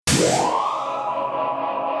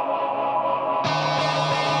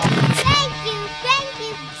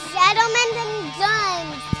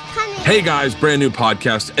Hey guys, brand new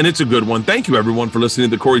podcast, and it's a good one. Thank you everyone for listening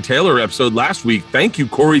to the Corey Taylor episode last week. Thank you,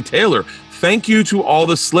 Corey Taylor. Thank you to all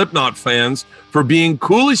the Slipknot fans for being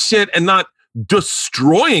cool as shit and not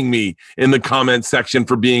destroying me in the comment section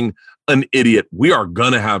for being an idiot. We are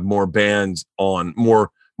gonna have more bands on, more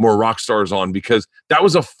rock stars on, because that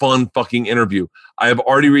was a fun fucking interview. I have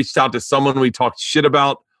already reached out to someone we talked shit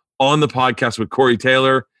about on the podcast with Corey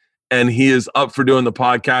Taylor, and he is up for doing the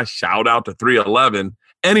podcast. Shout out to 311.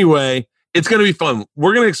 Anyway, it's going to be fun.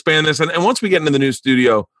 We're going to expand this. And once we get into the new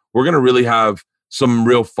studio, we're going to really have some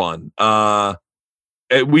real fun.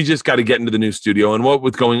 We just got to get into the new studio. And what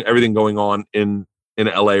with everything going on in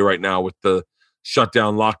LA right now with the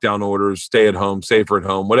shutdown, lockdown orders, stay at home, safer at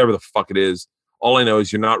home, whatever the fuck it is. All I know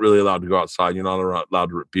is you're not really allowed to go outside. You're not allowed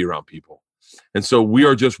to be around people. And so we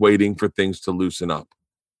are just waiting for things to loosen up.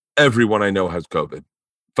 Everyone I know has COVID.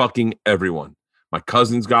 Fucking everyone. My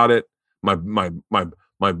cousins got it. My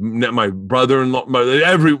brother-in-law,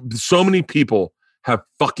 so many people have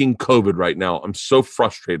fucking COVID right now. I'm so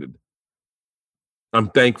frustrated.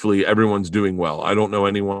 Thankfully everyone's doing well. I don't know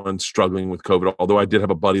anyone struggling with COVID, although I did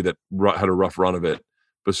have a buddy that had a rough run of it.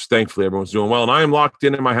 But thankfully everyone's doing well. And I am locked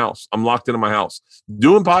in my house. I'm locked in my house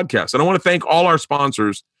doing podcasts. And I want to thank all our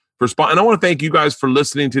sponsors and I want to thank you guys for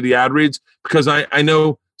listening to the ad reads, because I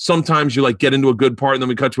know sometimes you like get into a good part and then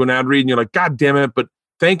we cut to an ad read and you're like, God damn it. But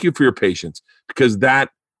thank you for your patience, because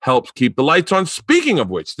that helps keep the lights on. Speaking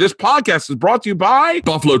of which, this podcast is brought to you by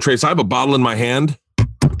Buffalo Trace. I have a bottle in my hand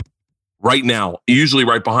right now, usually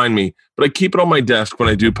right behind me, but I keep it on my desk when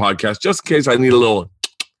I do podcasts, just in case I need a little.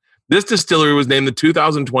 This distillery was named the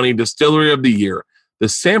 2020 Distillery of the Year. The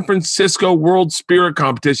San Francisco World Spirit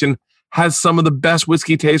Competition has some of the best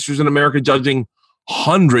whiskey tasters in America, judging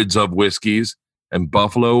hundreds of whiskeys, and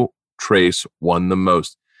Buffalo Trace won the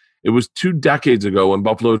most. It was 2 decades ago when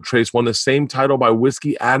Buffalo Trace won the same title by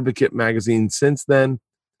Whiskey Advocate magazine. Since then,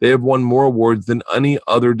 they have won more awards than any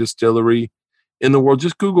other distillery in the world.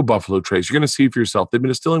 Just Google Buffalo Trace. You're going to see for yourself. They've been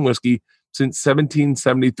distilling whiskey since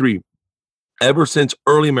 1773. Ever since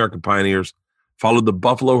early American pioneers followed the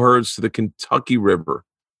buffalo herds to the Kentucky River.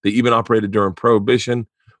 They even operated during Prohibition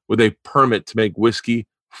with a permit to make whiskey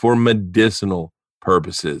for medicinal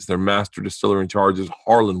purposes. Their master distiller in charge is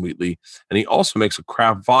Harlan Wheatley, and he also makes a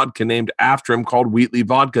craft vodka named after him called Wheatley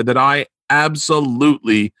Vodka that I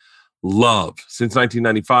absolutely love. Since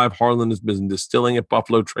 1995, Harlan has been distilling at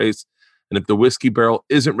Buffalo Trace, and if the whiskey barrel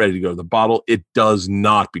isn't ready to go to the bottle, it does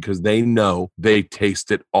not, because they know they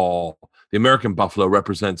taste it all. The American Buffalo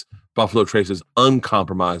represents Buffalo Trace's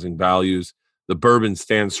uncompromising values. The bourbon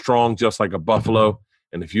stands strong just like a buffalo,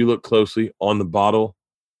 and if you look closely on the bottle,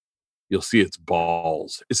 you'll see its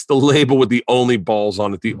balls. It's the label with the only balls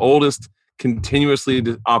on it. The oldest continuously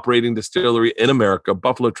operating distillery in America,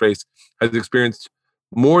 Buffalo Trace, has experienced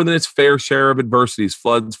more than its fair share of adversities: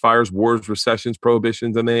 floods, fires, wars, recessions,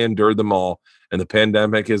 prohibitions, and they endured them all. And the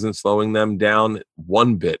pandemic isn't slowing them down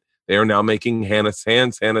one bit. They are now making hand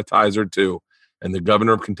sanitizer too. And the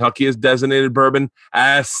governor of Kentucky has designated bourbon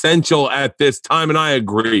essential at this time, and I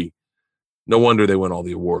agree. No wonder they win all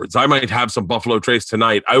the awards. I might have some Buffalo Trace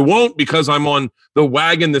tonight. I won't, because I'm on the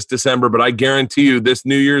wagon this December, but I guarantee you this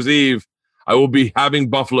New Year's Eve, I will be having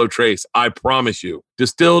Buffalo Trace. I promise you.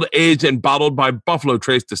 Distilled, aged, and bottled by Buffalo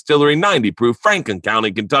Trace Distillery, 90 proof, Franklin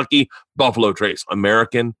County, Kentucky. Buffalo Trace,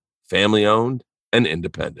 American, family-owned, and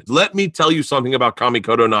independent. Let me tell you something about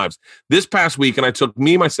Kamikoto knives. This past week, and I took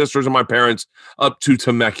me, my sisters, and my parents up to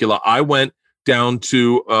Temecula. I went down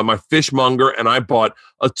to my fishmonger and I bought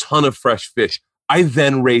a ton of fresh fish. I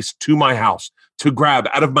then raced to my house to grab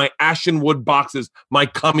out of my ashen wood boxes my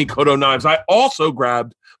Kamikoto knives. I also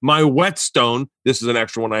grabbed my whetstone. This is an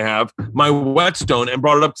extra one I have. My whetstone, and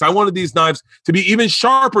brought it up because I wanted these knives to be even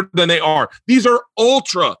sharper than they are. These are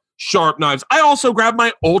ultra sharp knives. I also grabbed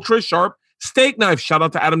my ultra sharp steak knife. Shout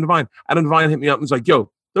out to Adam Devine. Adam Devine hit me up and was like,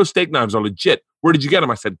 yo, those steak knives are legit. Where did you get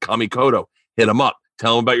them? I said, Kamikoto. Hit them up.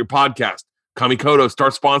 Tell them about your podcast. Kamikoto,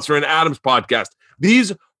 start sponsoring Adam's podcast.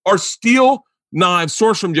 These are steel knives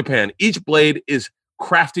sourced from Japan. Each blade is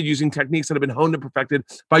crafted using techniques that have been honed and perfected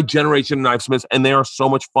by generation of knife smiths, and they are so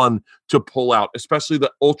much fun to pull out, especially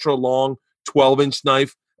the ultra long 12-inch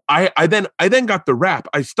knife. I then got the wrap.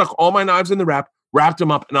 I stuck all my knives in the wrap, wrapped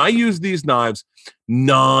them up, and I use these knives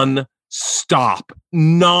non-stop.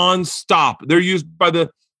 They're used by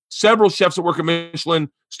the several chefs that work at Michelin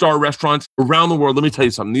star restaurants around the world. Let me tell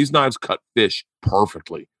you something. These knives cut fish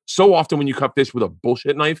perfectly. So often when you cut fish with a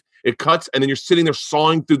bullshit knife, it cuts and then you're sitting there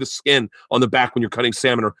sawing through the skin on the back when you're cutting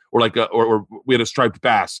salmon or we had a striped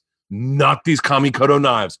bass. Not these Kamikoto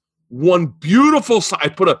knives. One beautiful I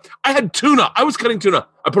had tuna. I was cutting tuna.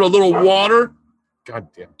 I put a little water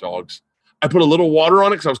Goddamn dogs. I put a little water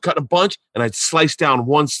on it because I was cutting a bunch, and I'd slice down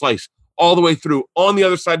one slice all the way through on the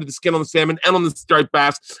other side of the skin on the salmon and on the striped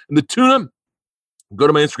bass. And the tuna, go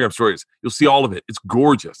to my Instagram stories. You'll see all of it. It's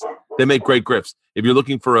gorgeous. They make great gifts. If you're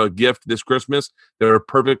looking for a gift this Christmas, they're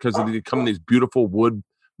perfect because they come in these beautiful wood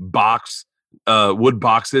boxes,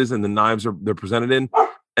 and the knives they're presented in,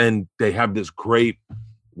 and they have this great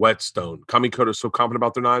whetstone. Kamikoto is so confident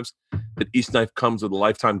about their knives that each knife comes with a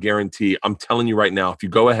lifetime guarantee. I'm telling you right now, if you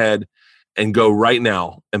go ahead and go right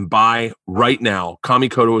now and buy right now,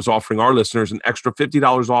 Kamikoto is offering our listeners an extra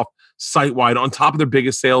 $50 off site-wide on top of their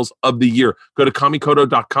biggest sales of the year. Go to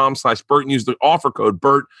kamikoto.com/Bert and use the offer code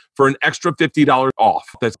BERT for an extra $50 off.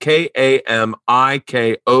 That's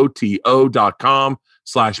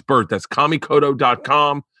kamikoto.com/Bert. That's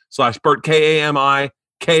kamikoto.com/Bert.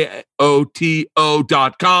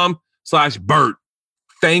 kamikoto.com/Bert.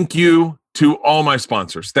 Thank you to all my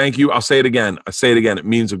sponsors. Thank you. I'll say it again. It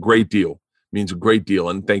means a great deal.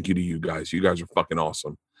 And thank you to you guys. You guys are fucking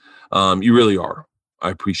awesome. You really are. I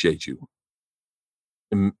appreciate you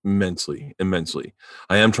immensely.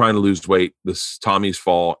 I am trying to lose weight. This Tommy's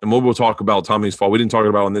Fall. And we'll talk about Tommy's Fall. We didn't talk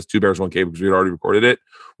about on this Two Bears, One Cave because we had already recorded it.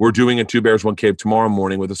 We're doing a Two Bears, One Cave tomorrow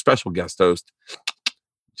morning with a special guest host.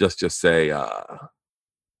 Just say,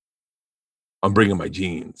 I'm bringing my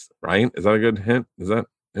jeans, right? Is that a good hint? Is that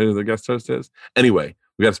who the guest host is? Anyway,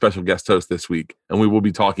 we got a special guest host this week, and we will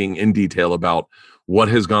be talking in detail about what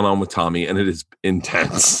has gone on with Tommy, and it is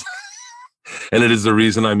intense. And it is the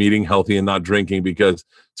reason I'm eating healthy and not drinking, because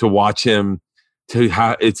to watch him,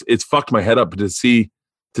 it's fucked my head up to see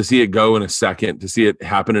it go in a second, to see it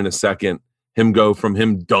happen in a second, him go from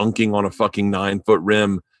him dunking on a fucking 9-foot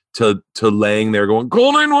rim to laying there going,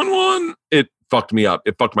 call 911. It fucked me up.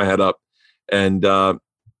 It fucked my head up. But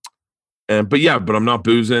I'm not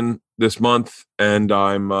boozing this month, and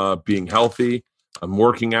I'm being healthy. I'm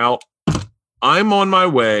working out. I'm on my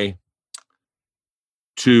way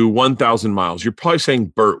to 1,000 miles. You're probably saying,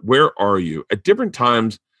 Bert, where are you? At different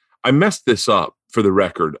times, I messed this up for the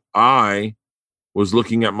record. I was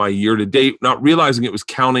looking at my year to date, not realizing it was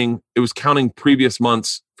counting previous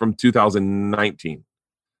months from 2019.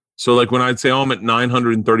 So like when I'd say, I'm at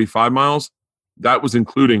 935 miles, that was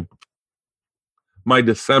including my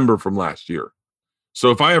December from last year.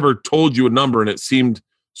 So if I ever told you a number and it seemed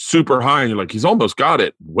super high and you're like, he's almost got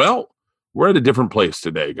it. Well, we're at a different place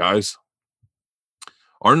today, guys.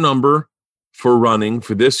 Our number for running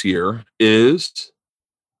for this year is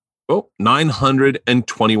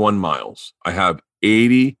 921 miles. I have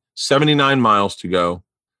 79 miles to go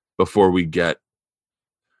before we get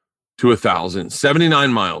to 1,000.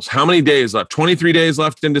 79 miles. How many days left? 23 days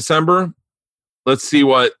left in December. Let's see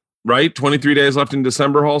what, right? 23 days left in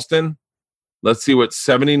December, Halston. Let's see what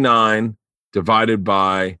 79 divided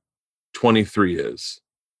by 23 is.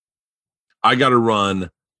 I got to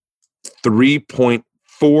run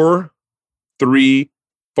 3.43.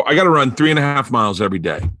 I got to run 3.5 miles every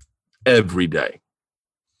day. Every day.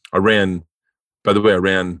 I ran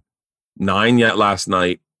 9 yet last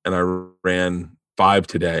night, and I ran 5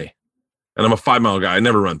 today. And I'm a 5-mile guy. I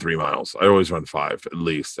never run 3 miles. I always run 5 at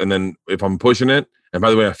least. And then if I'm pushing it, and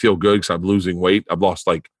by the way, I feel good because I'm losing weight. I've lost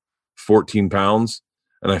like 14 pounds,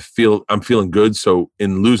 and I'm feeling good. So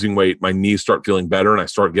in losing weight, my knees start feeling better, and I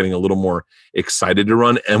start getting a little more excited to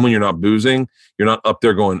run. And when you're not boozing, you're not up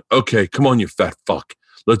there going, okay, come on, you fat fuck,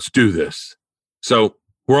 let's do this. So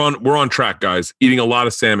we're on track, guys. Eating a lot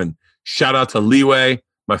of salmon. Shout out to Leeway,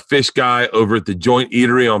 my fish guy over at the Joint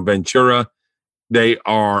Eatery on Ventura. They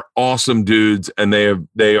are awesome dudes, and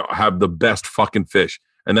they have the best fucking fish.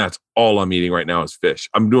 And that's all I'm eating right now is fish.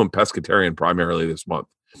 I'm doing pescatarian primarily this month.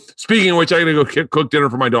 Speaking of which, I got to go cook dinner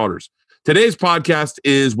for my daughters. Today's podcast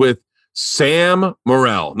is with Sam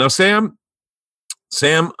Morril. Now, Sam,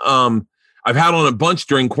 I've had on a bunch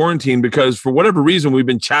during quarantine because for whatever reason, we've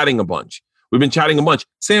been chatting a bunch.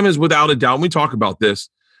 Sam is without a doubt, and we talk about this,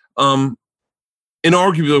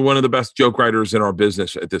 inarguably one of the best joke writers in our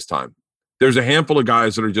business at this time. There's a handful of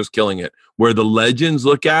guys that are just killing it, where the legends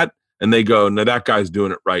look at and they go, no, that guy's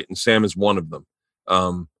doing it right. And Sam is one of them.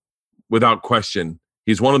 Without question,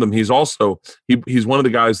 he's one of them. He's also, he's one of the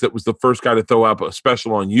guys that was the first guy to throw up a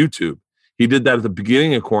special on YouTube. He did that at the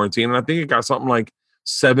beginning of quarantine, and I think it got something like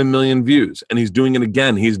 7 million views. And he's doing it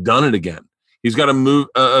again. He's done it again. He's got a movie.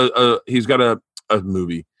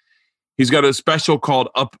 He's got a special called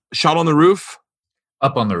Shot on the Roof.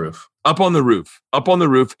 Up on the Roof.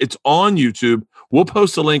 It's on YouTube. We'll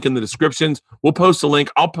post a link in the descriptions. We'll post a link.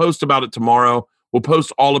 I'll post about it tomorrow. We'll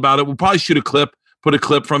post all about it. We'll probably shoot a clip, put a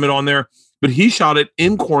clip from it on there. But he shot it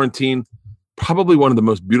in quarantine. Probably one of the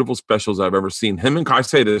most beautiful specials I've ever seen. I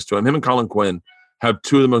say this to him and Colin Quinn have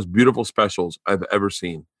two of the most beautiful specials I've ever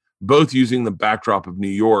seen, both using the backdrop of New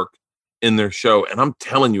York in their show. And I'm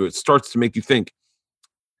telling you, it starts to make you think.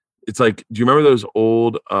 It's like, do you remember those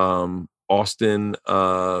old Austin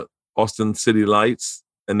City Lights?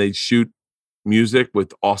 And they shoot music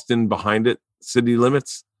with Austin behind it,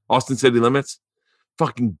 Austin City Limits.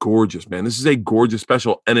 Fucking gorgeous, man. This is a gorgeous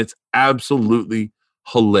special, and it's absolutely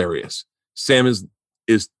hilarious. Sam is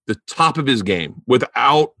the top of his game,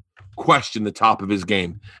 without question, the top of his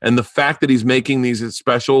game. And the fact that he's making these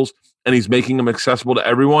specials and he's making them accessible to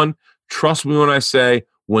everyone, trust me when I say,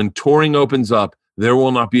 when touring opens up, there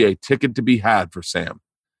will not be a ticket to be had for Sam.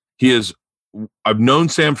 I've known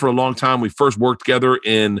Sam for a long time. We first worked together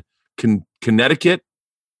in Connecticut,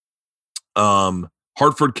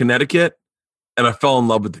 Hartford, Connecticut, and I fell in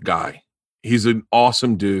love with the guy. He's an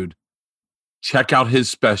awesome dude. Check out his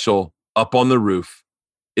special, Up on the Roof.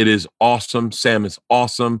 It is awesome. Sam is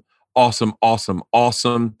awesome. Awesome, awesome,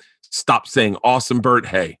 awesome. Stop saying awesome, Bert.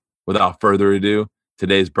 Hey, without further ado,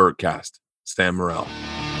 today's Bertcast, Sam Morril.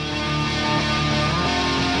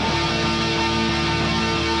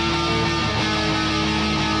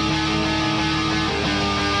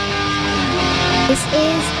 This is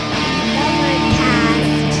the Bertcast.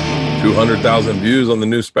 200,000 views on the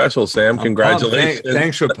new special, Sam. Congratulations.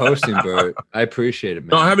 Thanks for posting, Bert. I appreciate it, man.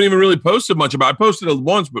 No, I haven't even really posted much about it. I posted it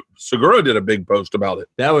once, but Segura did a big post about it.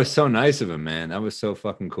 That was so nice of him, man. That was so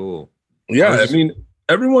fucking cool. Yeah, I mean,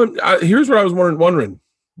 everyone, here's what I was wondering.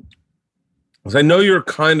 Because I know you're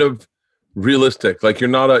kind of realistic. Like you're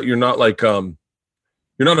not a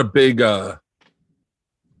big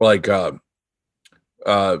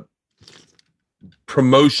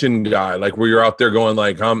promotion guy, like where you're out there going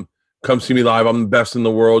like, come see me live, I'm the best in the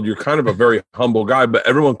world. You're kind of a very humble guy, but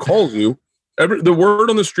everyone calls you. The word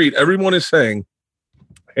on the street, everyone is saying,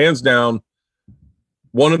 hands down,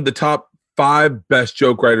 one of the top 5 best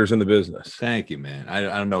joke writers in the business. Thank you, man. I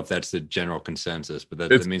don't know if that's the general consensus, but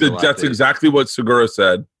that means a lot. That's exactly what Segura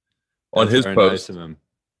said on his post. Nice of him.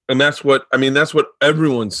 And that's what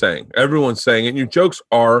everyone's saying. Everyone's saying it. And your jokes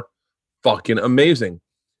are fucking amazing.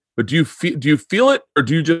 But do you feel it, or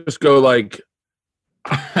do you just go like?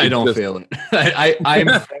 I don't feel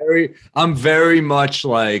it. I'm very much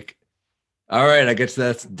like, all right, I guess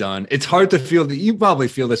that's done. It's hard to feel that. You probably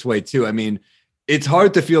feel this way too. I mean, it's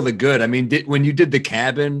hard to feel the good. I mean, when you did the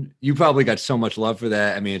cabin, you probably got so much love for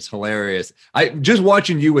that. I mean, it's hilarious. I just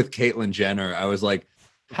watching you with Caitlyn Jenner, I was like,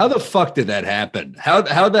 how the fuck did that happen? How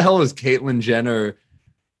the hell is Caitlyn Jenner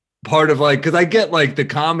part of like, because I get like the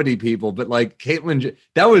comedy people, but like Caitlyn,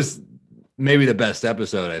 that was maybe the best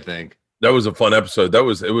episode, I think. That was a fun episode. It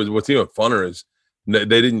was what's even funner is they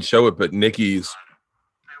didn't show it, but Nikki's.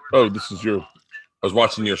 Oh, this is I was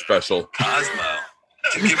watching your special. Cosmo.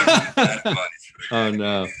 To give him that advice. Oh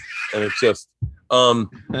no. And it's just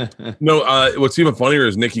what's even funnier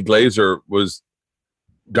is Nikki Glazer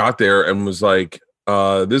got there and was like,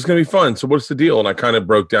 this is gonna be fun. So what's the deal? And I kind of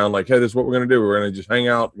broke down like, hey, this is what we're gonna do. We're gonna just hang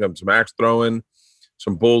out, we got some axe throwing,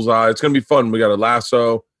 some bullseye. It's gonna be fun. We got a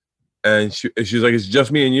lasso. And she's like, it's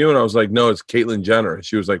just me and you. And I was like, no, it's Caitlyn Jenner. And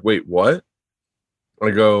she was like, wait, what? I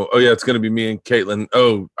go, oh yeah, it's gonna be me and Caitlyn.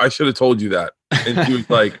 Oh, I should have told you that. And she was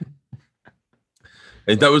like,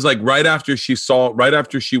 and that was like right after she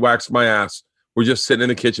waxed my ass. We're just sitting in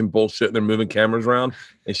the kitchen bullshit and they're moving cameras around.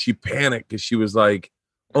 And she panicked because she was like,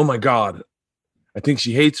 oh my God, I think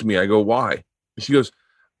she hates me. I go, why? And she goes,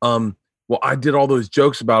 well, I did all those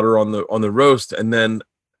jokes about her on the roast. And then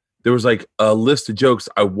there was like a list of jokes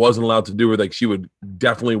I wasn't allowed to do where like she would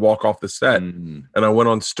definitely walk off the set. Mm. And I went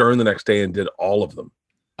on Stern the next day and did all of them.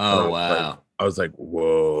 Oh, wow. I was like,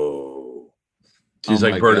 whoa. She's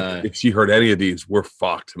like, Bert, if she heard any of these, we're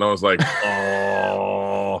fucked. And I was like,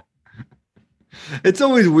 oh. It's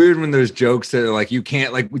always weird when there's jokes that are like, you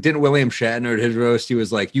can't, like, didn't William Shatner at his roast, he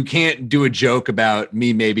was like, you can't do a joke about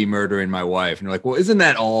me maybe murdering my wife. And you're like, well, isn't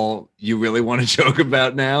that all you really want to joke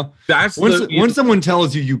about now? That's when someone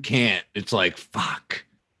tells you can't, it's like, fuck.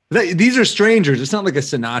 These are strangers. It's not like a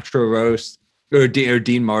Sinatra roast or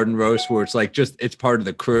Dean Martin roast where it's like it's part of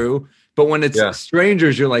the crew. But when it's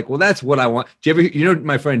strangers, you're like, well, that's what I want. Do you ever,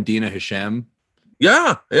 my friend Dina Hashem?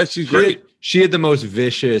 Yeah, she's great. She had the most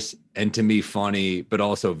vicious and to me funny, but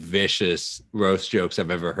also vicious roast jokes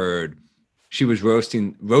I've ever heard. She was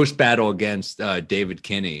roast battle against David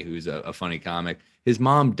Kinney, who's a funny comic. His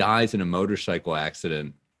mom dies in a motorcycle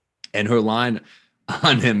accident, and her line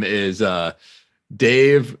on him is,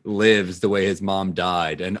 Dave lives the way his mom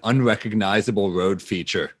died, an unrecognizable road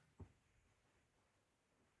feature.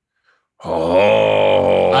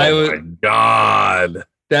 Oh, my God.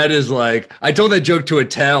 That is like, I told that joke to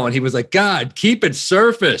Attell and he was like, God, keep it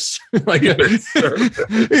surface. Like,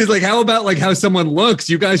 he's like, how about like how someone looks?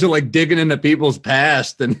 You guys are like digging into people's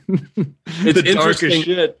past and it's the darkest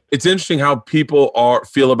shit. It's interesting how people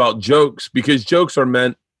feel about jokes, because jokes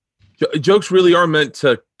really are meant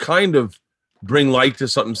to kind of bring light to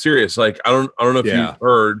something serious. Like, I don't know if you've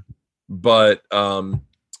heard, but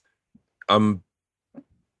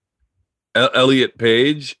Elliot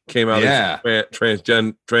Page came out as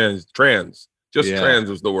trans. Trans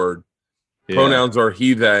was the word. Pronouns are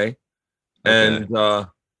he, they, and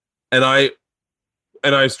I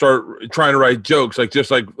start trying to write jokes, like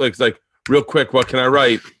real quick. What can I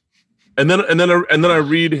write? And then I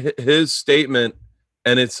read his statement,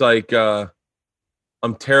 and it's like,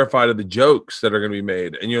 I'm terrified of the jokes that are going to be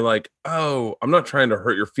made. And you're like, oh, I'm not trying to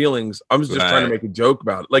hurt your feelings. I'm just trying to make a joke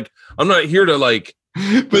about it. Like, I'm not here to like.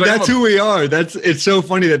 But that's who we are. It's so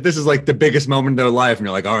funny that this is like the biggest moment in their life, and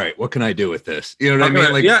you're like, all right, what can I do with this? You know what I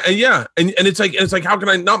mean? Like, and it's like, how can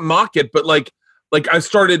I not mock it? But like I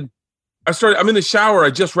started. I'm in the shower. I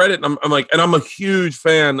just read it, and I'm like, and I'm a huge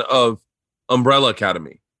fan of Umbrella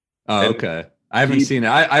Academy. Oh, okay. I haven't seen it.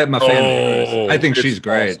 I'm a fan of hers. I think she's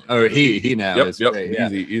great. Awesome. Or he now is great. Yeah.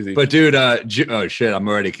 Easy. But dude, oh shit, I'm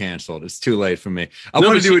already canceled. It's too late for me. I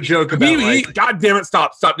want to do a joke about God damn it,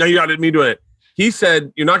 stop. Now you got me doing it. He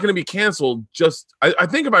said, you're not going to be canceled. I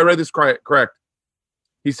think if I read this correct,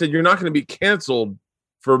 he said, you're not going to be canceled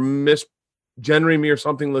for misgendering me or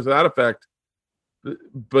something to that effect.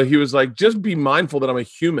 But he was like, just be mindful that I'm a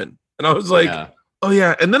human. And I was like, oh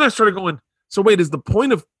yeah. And then I started going, so wait, is the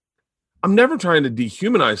point of, I'm never trying to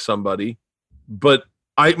dehumanize somebody, but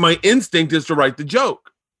my instinct is to write the joke.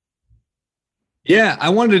 Yeah, I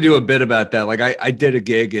wanted to do a bit about that. Like I did a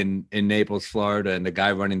gig in Naples, Florida, and the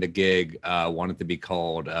guy running the gig wanted to be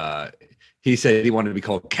called. He said he wanted to be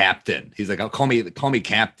called Captain. He's like, "Oh, call me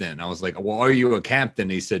Captain." I was like, "Well, are you a captain?"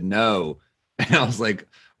 He said, "No," and I was like,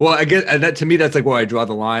 "Well, I guess that to me that's like where I draw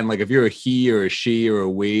the line. Like if you're a he or a she or a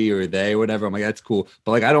we or a they or whatever, I'm like that's cool.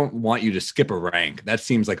 But like I don't want you to skip a rank. That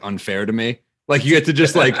seems like unfair to me. Like you get to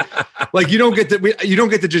just like you don't get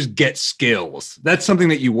to just get skills. That's something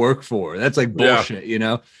that you work for. That's like bullshit, you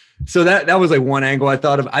know? So that was like one angle I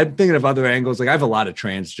thought of. I'm thinking of other angles. Like I have a lot of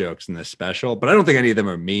trans jokes in this special, but I don't think any of them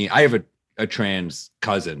are me. I have a trans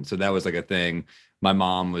cousin. So that was like a thing. My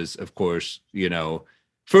mom was, of course, you know,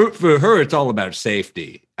 for her, it's all about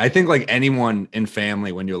safety. I think like anyone in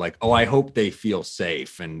family, when you're like, oh, I hope they feel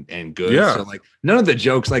safe and good. Yeah. So like none of the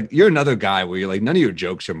jokes, like you're another guy where you're like, none of your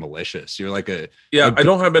jokes are malicious. You're like I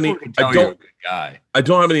don't have any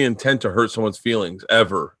intent to hurt someone's feelings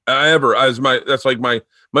ever. That's like my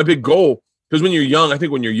big goal. Because when you're young, I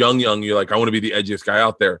think when you're young, you're like, I want to be the edgiest guy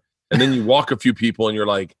out there. And then you walk a few people and you're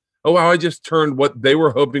like, oh, wow, I just turned what they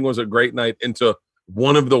were hoping was a great night into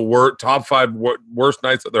one of the top 5 worst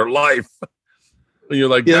nights of their life. And you're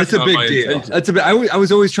like, that's a big deal. That's a bit. I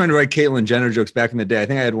was always trying to write Caitlyn Jenner jokes back in the day. I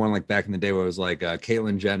think I had one like back in the day where it was like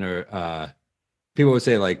Caitlyn Jenner. People would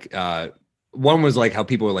say like one was like how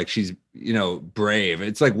people were like she's brave.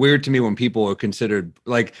 It's like weird to me when people are considered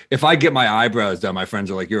like if I get my eyebrows done, my friends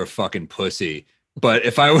are like you're a fucking pussy. But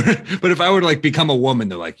if I were to like become a woman,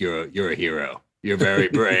 they're like you're a hero. You're very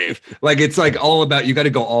brave. Like it's like all about you got to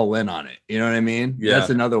go all in on it. You know what I mean? Yeah, that's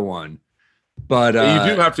another one. But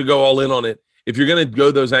you do have to go all in on it if you're gonna go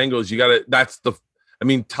those angles. You got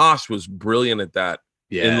to. Tosh was brilliant at that.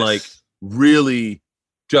 Yeah, and like really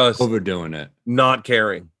just overdoing it, not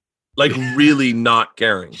caring, like really not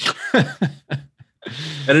caring.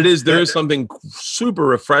 And there is something super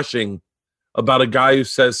refreshing about a guy who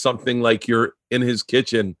says something like you're in his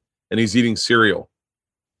kitchen and he's eating cereal.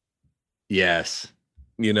 Yes.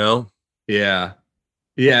 Yeah.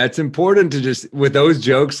 Yeah. It's important to just, with those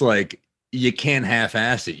jokes, like you can't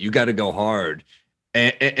half-ass it. You got to go hard.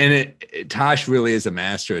 And Tosh really is a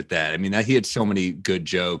master at that. I mean, he had so many good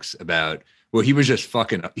jokes about where he was just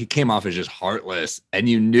he came off as just heartless and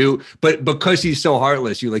you knew, but because he's so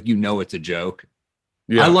heartless, it's a joke.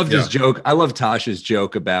 Yeah. I love this joke. I love Tosh's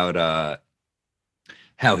joke about,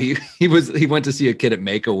 how he went to see a kid at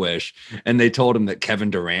Make-A-Wish and they told him that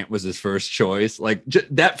Kevin Durant was his first choice. Like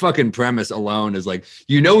that fucking premise alone is like,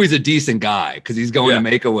 he's a decent guy because he's going to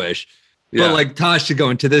Make-A-Wish. Yeah. But like Tosh to go,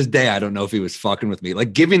 and to this day, I don't know if he was fucking with me.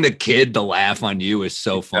 Like giving the kid the laugh on you is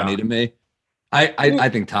so funny to me. I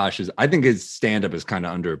think I think his stand-up is kind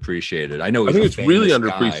of underappreciated. I think it's really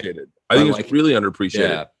underappreciated. I think it's really underappreciated.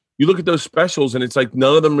 Yeah. You look at those specials and it's like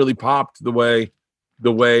none of them really popped the way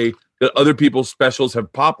that other people's specials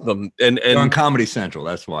have popped them. And on Comedy Central,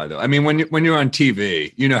 that's why though. I mean, when you're on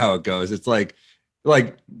TV, you know how it goes. It's like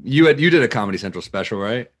you did a Comedy Central special,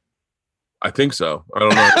 right? I think so. I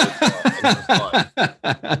don't know.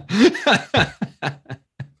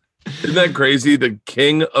 Isn't that crazy? The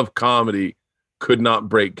king of comedy could not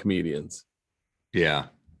break comedians. Yeah.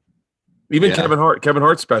 Even Kevin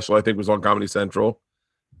Hart's special, I think, was on Comedy Central.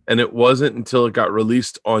 And it wasn't until it got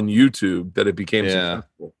released on YouTube that it became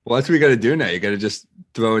successful. Well, that's what you got to do now. You got to just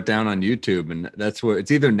throw it down on YouTube. And that's where it's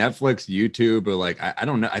either Netflix, YouTube, or like, I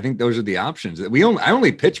don't know. I think those are the options. I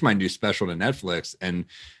only pitched my new special to Netflix. And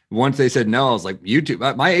once they said no, I was like,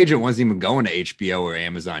 YouTube. My agent wasn't even going to HBO or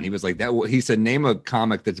Amazon. He was like, he said, name a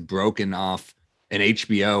comic that's broken off an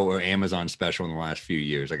HBO or Amazon special in the last few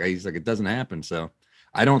years. Like, he's like, it doesn't happen. So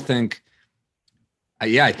I don't think.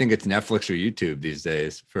 I think it's Netflix or YouTube these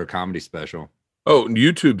days for a comedy special. Oh,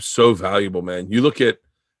 YouTube's so valuable, man. You look at,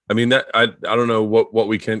 I mean, that I don't know what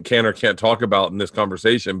we can or can't talk about in this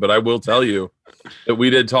conversation, but I will tell you that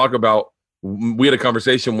we had a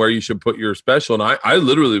conversation where you should put your special. And I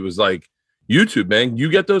literally was like, YouTube, man, you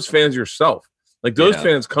get those fans yourself. Like those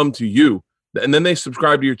fans come to you and then they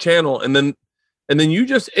subscribe to your channel. And then you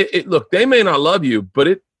just, look, they may not love you,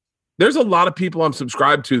 but there's a lot of people I'm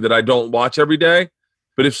subscribed to that I don't watch every day.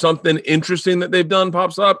 But if something interesting that they've done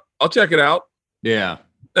pops up, I'll check it out. Yeah.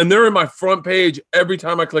 And they're in my front page every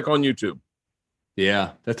time I click on YouTube.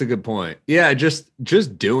 Yeah, that's a good point. Yeah, just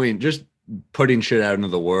putting shit out into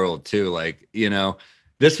the world too. Like,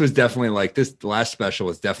 this was definitely like the last special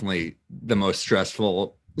was definitely the most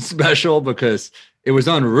stressful special because it was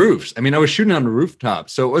on roofs. I mean, I was shooting on the rooftop.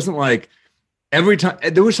 So it wasn't like every time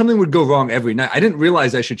there was something would go wrong every night. I didn't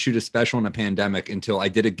realize I should shoot a special in a pandemic until I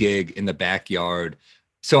did a gig in the backyard.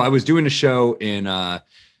 So I was doing a show in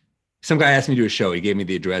some guy asked me to do a show. He gave me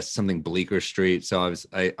the address, something Bleecker Street. So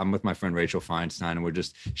I'm with my friend Rachel Feinstein, and we're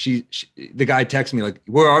just the guy texted me like,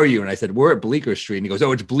 "Where are you?" And I said, "We're at Bleecker Street." And he goes,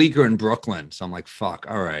 "Oh, it's Bleecker in Brooklyn." So I'm like, "Fuck,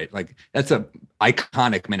 all right." Like that's a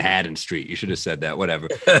iconic Manhattan street. You should have said that. Whatever.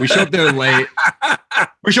 We show up there late.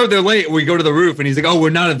 We go to the roof, and he's like, "Oh, we're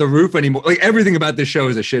not at the roof anymore." Like everything about this show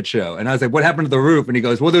is a shit show. And I was like, "What happened to the roof?" And he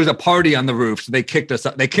goes, "Well, there's a party on the roof, so they kicked us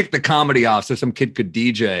up. They kicked the comedy off, so some kid could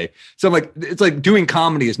DJ." So I'm like, it's like doing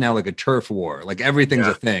comedy is now like a turf war. Like everything's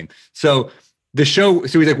a thing. So the show.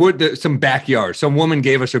 So he's like, some backyard. Some woman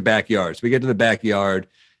gave us her backyard. So we get to the backyard.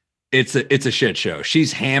 It's a shit show.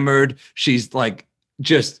 She's hammered. She's like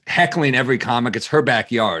just heckling every comic. It's her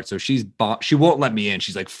backyard. So she won't let me in.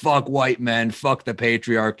 She's like, fuck white men, fuck the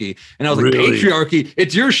patriarchy. And I was like, patriarchy,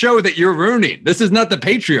 it's your show that you're ruining. This is not the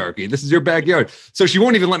patriarchy. This is your backyard. So she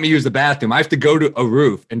won't even let me use the bathroom. I have to go to a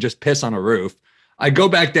roof and just piss on a roof. I go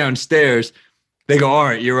back downstairs. They go, all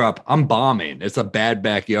right, you're up. I'm bombing. It's a bad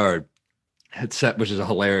backyard. Which is a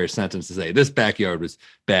hilarious sentence to say. This backyard was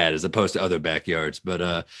bad as opposed to other backyards,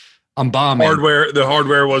 but I'm bombing. The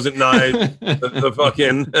hardware wasn't nice. the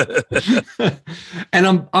fucking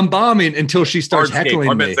and I'm bombing until she starts heckling me.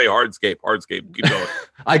 I meant to say hardscape. Keep going.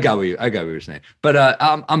 I got what you're saying. But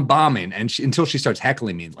I'm bombing until she starts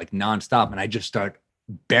heckling me like nonstop, and I just start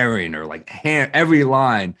burying her like every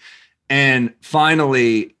line. And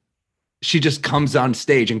finally, she just comes on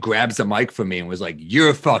stage and grabs the mic from me and was like,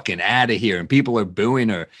 "You're fucking out of here." And people are booing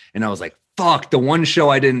her. And I was like, fuck, the one show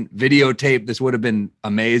I didn't videotape, this would have been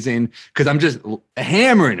amazing because I'm just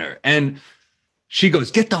hammering her. And she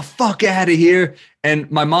goes, "Get the fuck out of here."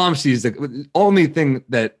 And my mom sees the only thing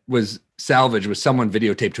that was salvaged was someone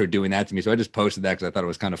videotaped her doing that to me. So I just posted that because I thought it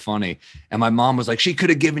was kind of funny. And my mom was like, "She could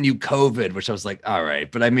have given you COVID," which I was like, all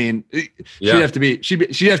right. But I mean, she'd have to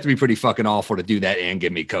be pretty fucking awful to do that and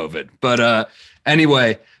give me COVID. But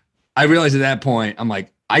anyway, I realized at that point, I'm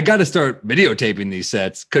like, I got to start videotaping these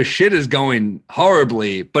sets because shit is going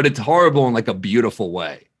horribly, but it's horrible in like a beautiful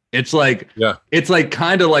way. It's like, it's like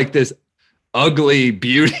kind of like this ugly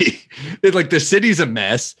beauty. It's like the city's a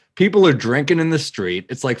mess. People are drinking in the street.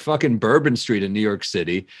 It's like fucking Bourbon Street in New York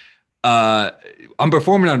City. I'm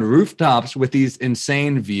performing on rooftops with these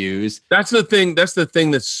insane views. That's the thing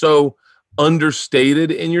that's so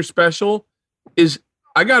understated in your special is,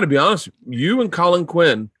 I got to be honest, you and Colin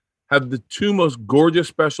Quinn have the two most gorgeous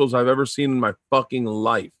specials I've ever seen in my fucking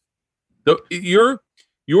life.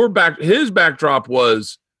 His backdrop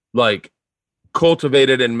was like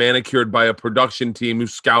cultivated and manicured by a production team who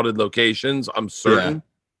scouted locations, I'm certain. Yeah.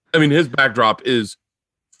 I mean, his backdrop is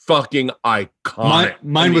fucking iconic.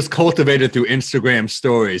 Mine was cultivated through Instagram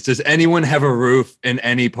stories. Does anyone have a roof in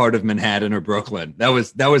any part of Manhattan or Brooklyn? That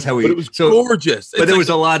was how we. But it was gorgeous. But there's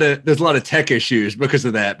a lot of tech issues because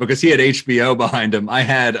of that. Because he had HBO behind him. I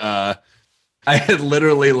had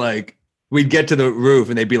literally like we'd get to the roof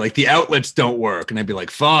and they'd be like, the outlets don't work. And I'd be like,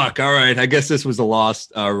 fuck, all right, I guess this was a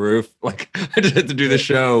lost roof. Like I just had to do the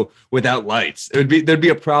show without lights. There'd be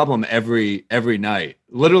a problem every night,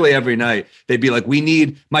 literally every night. They'd be like,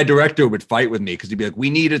 my director would fight with me because he'd be like, we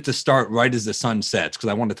need it to start right as the sun sets because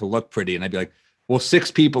I want it to look pretty. And I'd be like, well,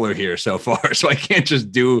 6 people are here so far, so I can't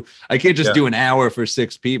just do an hour for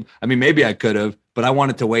 6 people. I mean, maybe I could have, but I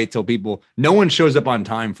wanted to wait till no one shows up on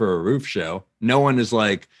time for a roof show. No one is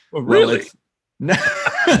like, well, really?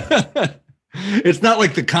 It's not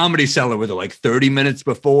like the Comedy Cellar where they're like 30 minutes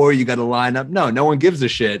before you got to line up. No one gives a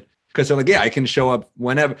shit because they're like, yeah, I can show up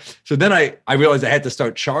whenever. So then I realized I had to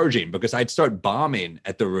start charging because I'd start bombing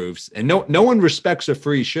at the roofs and no one respects a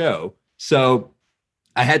free show. So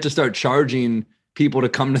I had to start charging people to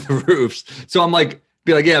come to the roofs. So I'm like,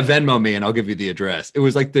 be like, yeah, Venmo me and I'll give you the address. It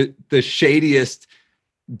was like the shadiest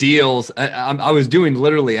deals. I was doing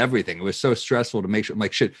literally everything. It was so stressful to make sure. I'm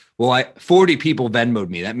like, shit. Well, 40 people Venmo'd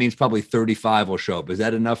me. That means probably 35 will show up. Is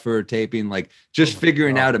that enough for a taping? Like just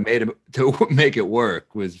figuring out to make it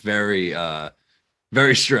work was very,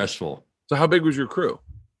 very stressful. So how big was your crew?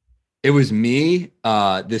 It was me,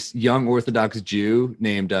 this young Orthodox Jew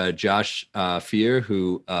named Josh Fear,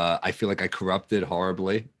 who I feel like I corrupted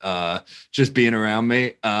horribly, just being around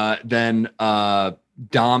me. Then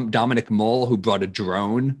Dominic Mull, who brought a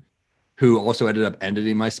drone, who also ended up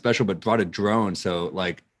editing my special, but brought a drone. So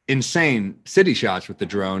like insane city shots with the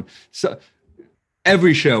drone. So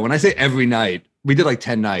every show, when I say every night, we did like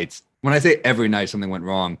 10 nights. When I say every night something went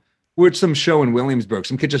wrong, we're at some show in Williamsburg.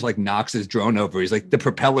 Some kid just like knocks his drone over. He's like, the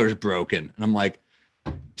propeller's broken. And I'm like,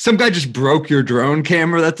 some guy just broke your drone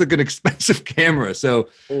camera. That's like an expensive camera. So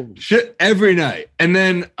shit every night. And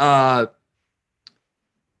then, yeah,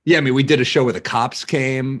 I mean, we did a show where the cops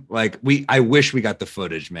came. Like I wish we got the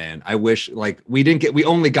footage, man. I wish like we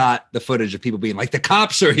only got the footage of people being like, the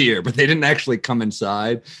cops are here, but they didn't actually come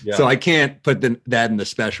inside. Yeah. So I can't put that in the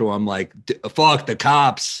special. I'm like, fuck the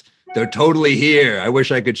cops. They're totally here. I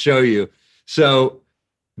wish I could show you. So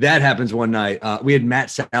that happens one night. We had Matt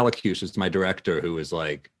Salacuse, who's my director, who was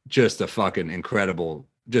like just a fucking incredible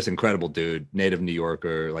dude, native New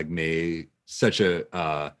Yorker like me. Such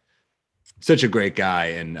a great guy.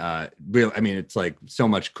 And real, I mean, it's like so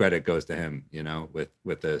much credit goes to him, you know,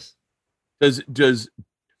 with this. Do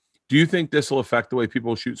you think this will affect the way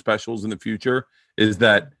people shoot specials in the future? Is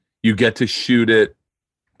that you get to shoot it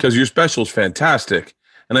because your special is fantastic.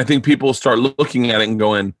 And I think people start looking at it and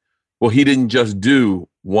going, well, he didn't just do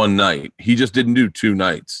one night. He just didn't do 2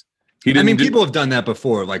 nights. People have done that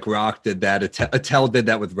before. Like Rock did that. Attell did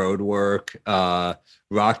that with Road Work.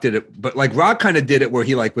 Rock did it. But like Rock kind of did it where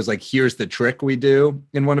he like was like, here's the trick we do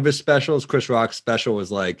in one of his specials. Chris Rock's special was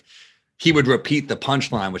like, he would repeat the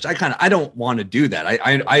punchline, which I don't want to do that.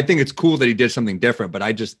 I think it's cool that he did something different, but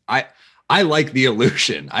I like the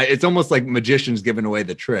illusion. It's almost like magicians giving away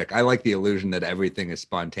the trick. I like the illusion that everything is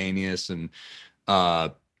spontaneous. And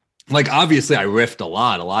like, obviously I riffed a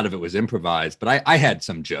lot of it was improvised, but I had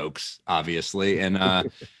some jokes, obviously. And,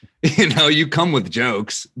 you know, you come with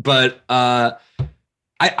jokes, but I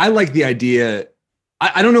like the idea.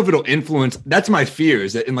 I don't know if it'll influence. That's my fear,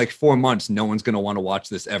 is that in like 4 months, no one's going to want to watch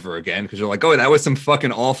this ever again. Cause you're like, oh, that was some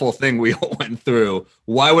fucking awful thing we all went through.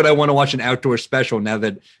 Why would I want to watch an outdoor special now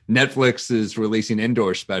that Netflix is releasing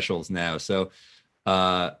indoor specials now? So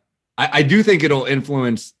I do think it'll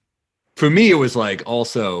influence. For me, it was like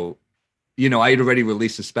also, you know, I had already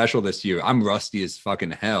released a special this year. I'm rusty as fucking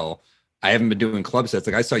hell. I haven't been doing club sets.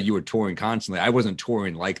 Like I saw you were touring constantly. I wasn't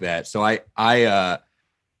touring like that. So I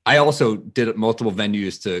also did multiple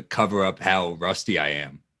venues to cover up how rusty I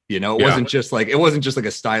am. You know, it wasn't just like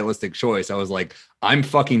a stylistic choice. I was like, I'm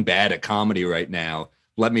fucking bad at comedy right now.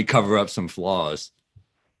 Let me cover up some flaws.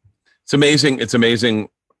 It's amazing. It's amazing.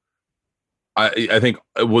 I think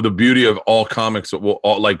the beauty of all comics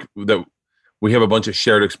that we have a bunch of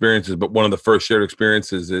shared experiences, but one of the first shared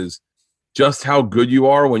experiences is just how good you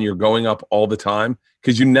are when you're going up all the time,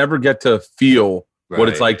 because you never get to feel what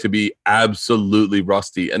it's like to be absolutely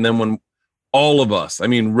rusty. And then when all of us, I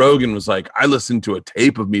mean, Rogan was like, I listened to a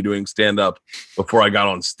tape of me doing stand-up before I got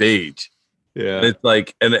on stage. Yeah. And it's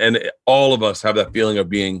like, and all of us have that feeling of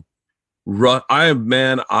being I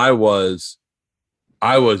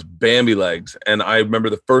was Bambi legs. And I remember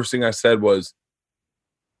the first thing I said was,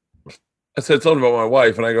 I said something about my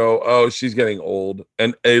wife and I go, oh, she's getting old.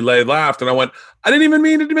 And they laughed and I went, I didn't even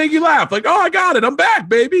mean it to make you laugh. Like, oh, I got it. I'm back,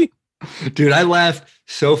 baby. Dude, I laughed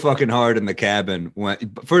so fucking hard in the cabin.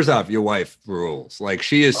 First off, your wife rules. Like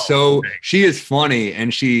she is she is funny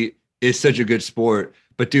and she is such a good sport.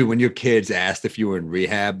 But dude, when your kids asked if you were in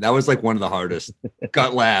rehab, that was like one of the hardest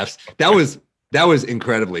gut laughs. That was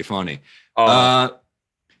incredibly funny.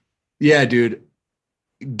 Yeah, dude.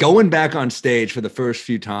 Going back on stage for the first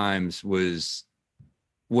few times was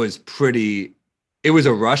pretty. It was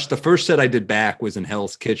a rush. The first set I did back was in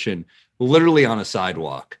Hell's Kitchen, literally on a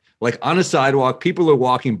sidewalk. Like on a sidewalk, people are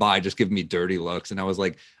walking by, just giving me dirty looks, and I was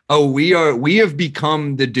like, "Oh, we have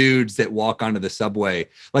become the dudes that walk onto the subway."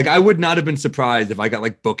 Like I would not have been surprised if I got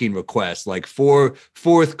like booking requests, like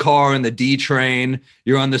fourth car in the D train.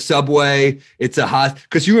 You're on the subway. It's a hot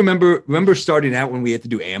because you remember starting out when we had to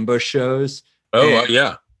do ambush shows. Oh,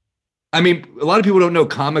 yeah. I mean, a lot of people don't know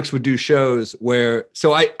comics would do shows where.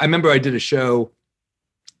 So I remember I did a show.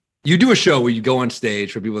 You do a show where you go on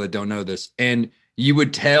stage for people that don't know this, and you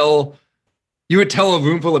would tell a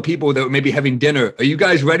room full of people that were maybe having dinner, "Are you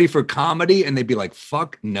guys ready for comedy?" And they'd be like,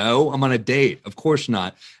 "Fuck no, I'm on a date. Of course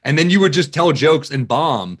not." And then you would just tell jokes and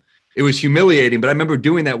bomb. It was humiliating. But I remember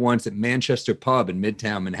doing that once at Manchester Pub in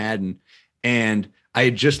Midtown Manhattan. And I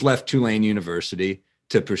had just left Tulane University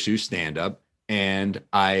to pursue stand-up. And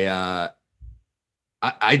I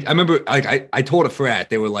remember I told a frat,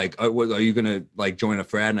 they were like, "Are you gonna like join a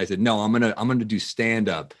frat?" And I said, "No, I'm gonna do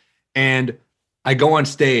stand-up." And I go on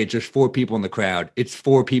stage, there's 4 people in the crowd. It's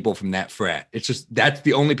 4 people from that frat. It's just, that's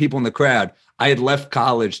the only people in the crowd. I had left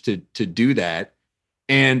college to do that.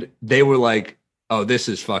 And they were like, "Oh, this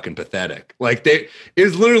is fucking pathetic." Like it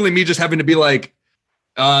was literally me just having to be like,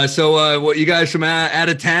 so what, you guys from out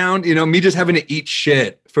of town? You know, me just having to eat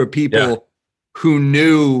shit for people who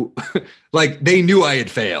knew, like they knew I had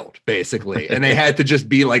failed basically. And they had to just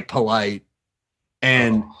be like polite.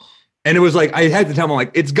 And it was like, I had to tell them, like,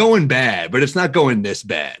 it's going bad, but it's not going this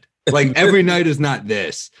bad. Like every night is not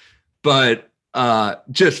this, but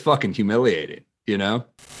just fucking humiliating, you know?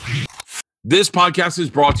 This podcast is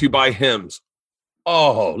brought to you by Hims.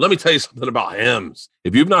 Oh, let me tell you something about Hims.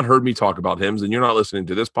 If you've not heard me talk about Hims and you're not listening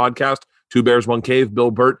to this podcast, Two Bears, One Cave, Bill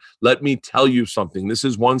Burt, let me tell you something. This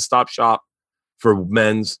is one-stop shop for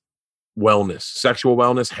men's wellness, sexual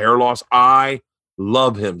wellness, hair loss. I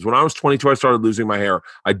love Hims. When I was 22, I started losing my hair.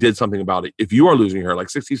 I did something about it. If you are losing your hair, like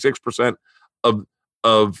 66% of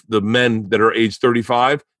the men that are age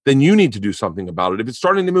 35, then you need to do something about it. If it's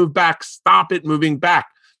starting to move back, stop it moving back.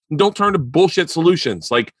 And don't turn to bullshit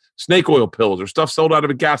solutions like snake oil pills or stuff sold out of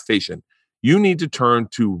a gas station. You need to turn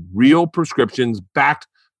to real prescriptions backed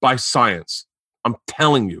by science. I'm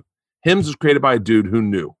telling you, Hims was created by a dude who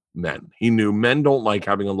knew men. He knew men don't like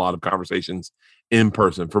having a lot of conversations in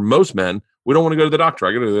person. For most men, we don't want to go to the doctor.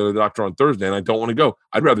 I got to go to the doctor on Thursday and I don't want to go.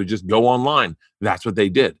 I'd rather just go online. That's what they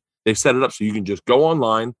did. They set it up so you can just go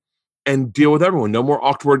online and deal with everyone. No more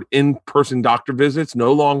awkward in-person doctor visits,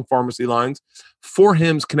 no long pharmacy lines.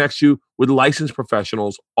 4Hims connects you with licensed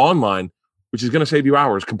professionals online, which is going to save you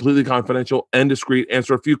hours, completely confidential and discreet.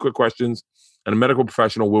 Answer a few quick questions and a medical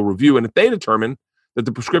professional will review. And if they determine that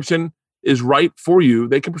the prescription is right for you,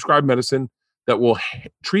 they can prescribe medicine that will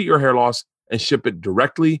treat your hair loss and ship it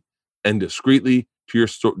directly and discreetly to your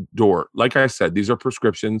door. Like I said, these are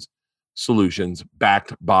prescriptions, solutions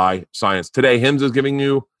backed by science. Today, Hims is giving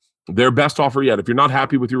you their best offer yet. If you're not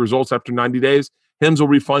happy with your results after 90 days, Hims will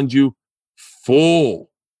refund you full.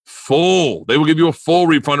 They will give you a full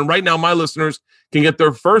refund. And right now, my listeners can get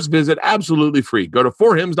their first visit absolutely free. Go to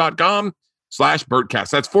 4hims.com/Bertcast.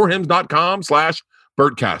 That's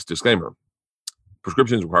 4hims.com/Bertcast. Disclaimer.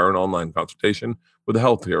 Prescriptions require an online consultation with a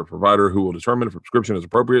healthcare provider who will determine if a prescription is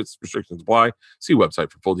appropriate. Restrictions apply. See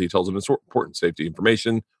website for full details and important safety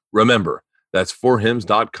information. Remember, that's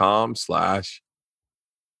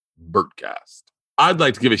 4hims.com/Bertcast. I'd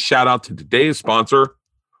like to give a shout out to today's sponsor,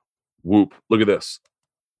 Whoop. Look at this.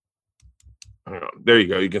 There you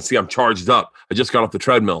go. You can see I'm charged up. I just got off the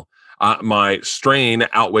treadmill. My strain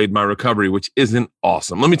outweighed my recovery, which isn't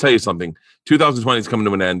awesome. Let me tell you something. 2020 is coming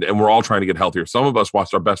to an end, and we're all trying to get healthier. Some of us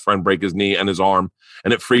watched our best friend break his knee and his arm,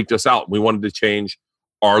 and it freaked us out. We wanted to change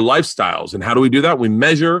our lifestyles. And how do we do that? We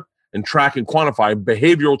measure and track and quantify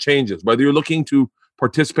behavioral changes. Whether you're looking to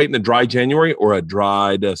participate in a dry January or a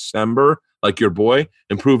dry December, like your boy,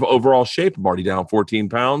 improve overall shape, I'm already down 14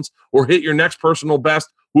 pounds, or hit your next personal best,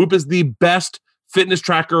 Whoop is the best fitness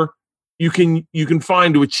tracker you can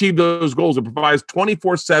find to achieve those goals. It provides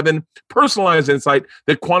 24/7 personalized insight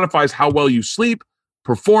that quantifies how well you sleep,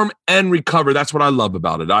 perform, and recover. That's what I love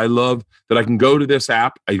about it. I love that I can go to this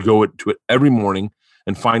app. I go to it every morning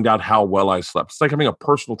and find out how well I slept. It's like having a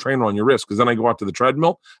personal trainer on your wrist, because then I go out to the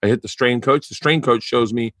treadmill, I hit the strain coach. The strain coach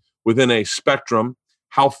shows me within a spectrum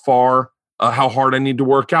how hard I need to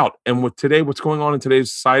work out. And with today, what's going on in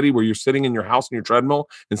today's society where you're sitting in your house in your treadmill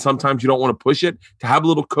and sometimes you don't want to push it, to have a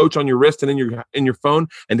little coach on your wrist and in your phone,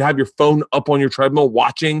 and to have your phone up on your treadmill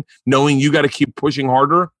watching, knowing you got to keep pushing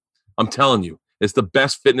harder, I'm telling you, It's the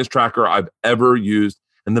best fitness tracker I've ever used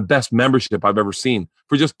and the best membership I've ever seen.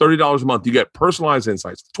 For just $30 a month, you get personalized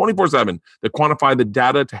insights 24/7 that quantify the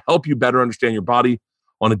data to help you better understand your body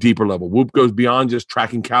on a deeper level. Whoop goes beyond just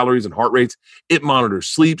tracking calories and heart rates. It monitors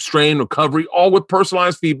sleep, strain, recovery, all with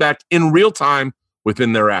personalized feedback in real time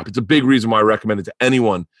within their app. It's a big reason why I recommend it to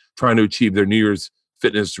anyone trying to achieve their New Year's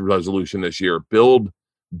fitness resolution this year. Build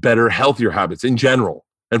better, healthier habits in general.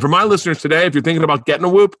 And for my listeners today, if you're thinking about getting a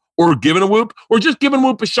Whoop or giving a Whoop or just giving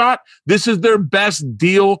Whoop a shot, this is their best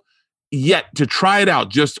deal yet to try it out.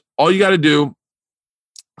 Just all you got to do,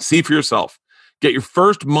 see for yourself. Get your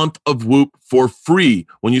first month of Whoop for free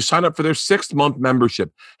when you sign up for their 6-month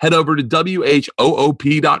membership. Head over to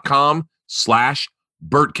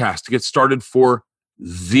whoop.com/Bertcast to get started for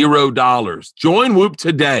 $0. Join Whoop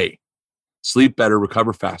today. Sleep better,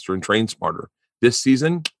 recover faster, and train smarter this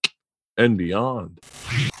season and beyond.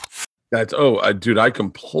 Dude, I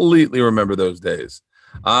completely remember those days.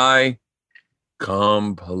 I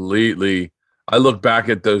look back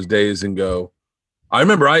at those days and go, I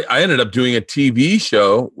remember I ended up doing a TV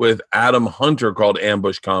show with Adam Hunter called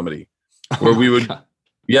Ambush Comedy, where we would,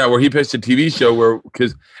 where he pitched a TV show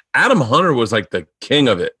because Adam Hunter was like the king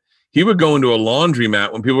of it. He would go into a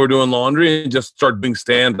laundromat when people were doing laundry and just start doing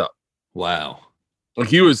stand-up. Wow.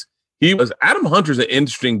 Like Adam Hunter's an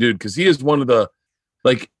interesting dude because he is one of the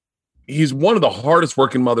hardest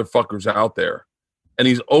working motherfuckers out there. And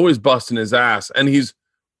he's always busting his ass. And he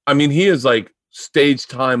is like stage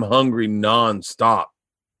time hungry nonstop.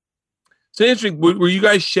 So interesting. Were you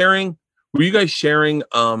guys sharing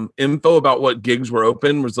info about what gigs were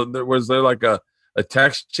open? Was there like a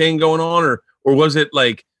text chain going on or was it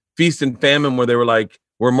like feast and famine where they were like,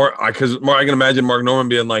 because I can imagine Mark Norman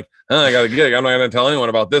being like, I got a gig. I'm not going to tell anyone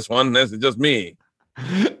about this one. This is just me.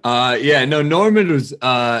 Norman was,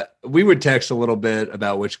 we would text a little bit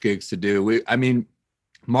about which gigs to do.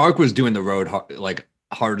 Mark was doing the road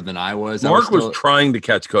harder than I was. Mark was trying to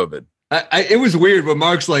catch COVID. It was weird, but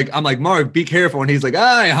Mark's like, I'm like, Mark, be careful. And he's like,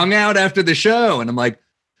 I hung out after the show. And I'm like,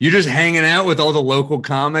 you're just hanging out with all the local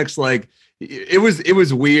comics. Like it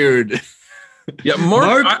was weird. Yeah.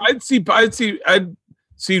 Mark I'd see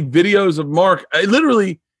videos of Mark.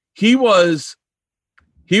 He was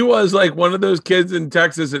like one of those kids in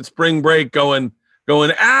Texas at spring break going,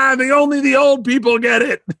 only the old people get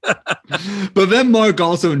it. But then Mark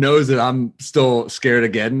also knows that I'm still scared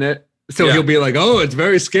of getting it. So he'll be like, oh, it's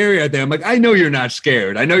very scary out there. I'm like, I know you're not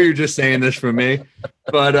scared. I know you're just saying this for me.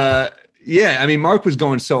 But Mark was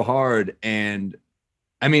going so hard. And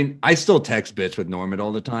I still text bits with Norman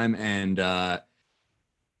all the time. And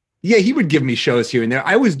he would give me shows here and there.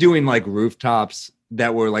 I was doing like rooftops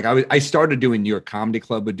that were like, I started doing New York Comedy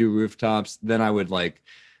Club would do rooftops. Then I would like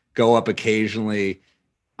go up occasionally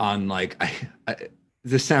on like,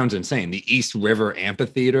 this sounds insane, the East River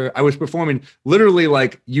Amphitheater. I was performing literally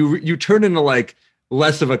like you turn into like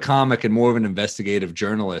less of a comic and more of an investigative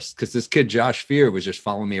journalist because this kid, Josh Fear, was just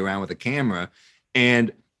following me around with a camera.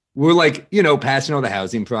 And we're like, passing all the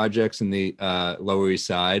housing projects in the Lower East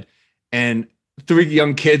Side. And 3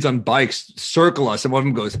 young kids on bikes circle us, and one of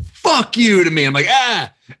them goes, "Fuck you" to me. I'm like,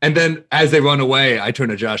 ah. And then as they run away, I turn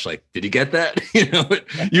to Josh like, did he get that?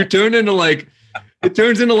 You turn into like, it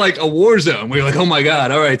turns into like a war zone. We're like, oh my God.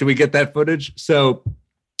 All right. Did we get that footage? So,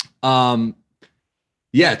 so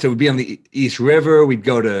we'd be on the East River. We'd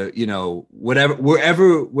go to,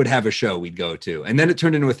 wherever would have a show we'd go to. And then it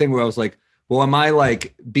turned into a thing where I was like, well, am I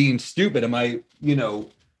like being stupid? Am I,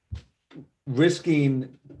 risking,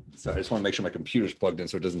 sorry, I just want to make sure my computer's plugged in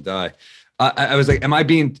so it doesn't die. I was like, am I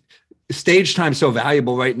being stage time so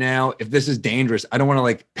valuable right now? If this is dangerous, I don't want to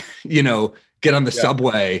like, get on the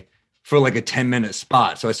subway for like a 10-minute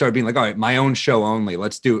spot. So I started being like, all right, my own show only.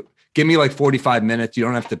 Let's do, give me like 45 minutes. You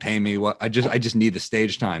don't have to pay me. I just need the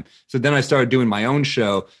stage time. So then I started doing my own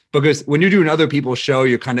show because when you're doing other people's show,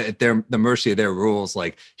 you're kind of at the mercy of their rules.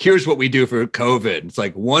 Like, here's what we do for COVID. It's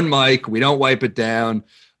like one mic. We don't wipe it down.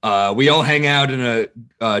 We all hang out in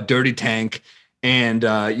a dirty tank, and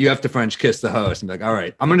you have to French kiss the host and be like, all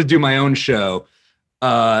right, I'm going to do my own show.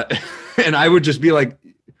 And I would just be like,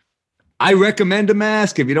 I recommend a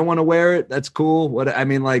mask. If you don't want to wear it, that's cool. That's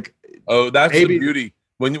the beauty.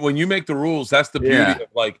 When you make the rules, that's the beauty of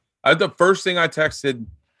like, the first thing I texted,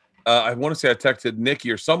 I want to say I texted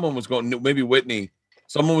Nikki or someone was going, maybe Whitney,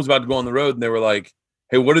 someone was about to go on the road and they were like,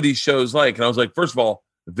 hey, what are these shows like? And I was like, first of all,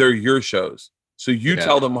 they're your shows. So you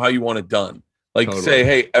tell them how you want it done. Like totally. Say,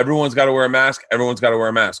 hey, everyone's got to wear a mask. Everyone's got to wear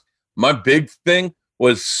a mask. My big thing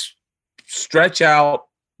was stretch out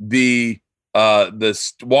the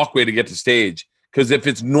walkway to get to stage. Because if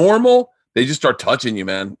it's normal, they just start touching you,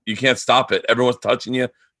 man. You can't stop it. Everyone's touching you.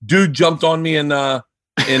 dude jumped on me in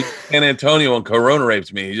San Antonio and Corona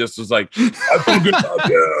raped me. He just was like, I feel good about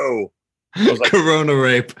you. I was like, Corona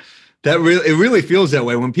rape. It really feels that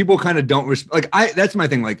way when people kind of don't respect. Like that's my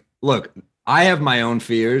thing. Like, look, I have my own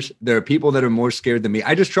fears. There are people that are more scared than me.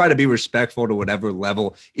 I just try to be respectful to whatever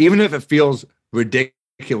level, even if it feels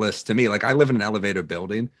ridiculous to me. Like I live in an elevator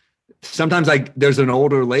building. Sometimes there's an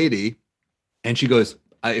older lady and she goes,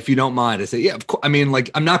 if you don't mind, I say, yeah, of course. I mean,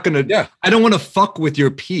 like, I'm not going to, I don't want to fuck with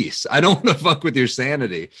your peace. I don't want to fuck with your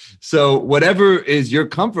sanity. So whatever is your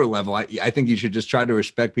comfort level, I think you should just try to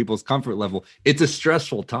respect people's comfort level. It's a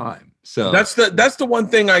stressful time. So that's the one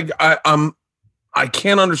thing I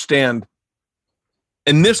can't understand.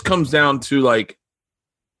 And this comes down to like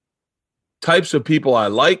types of people I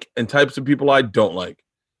like and types of people I don't like.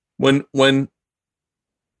 When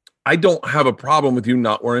I don't have a problem with you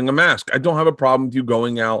not wearing a mask. I don't have a problem with you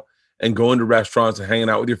going out and going to restaurants and hanging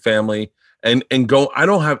out with your family and go. I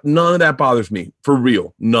don't have none of that bothers me for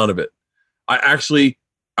real. None of it. I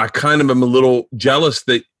kind of am a little jealous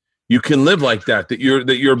that you can live like that, that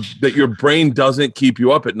your brain doesn't keep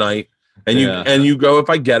you up at night and you go,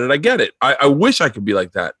 if I get it, I get it. I wish I could be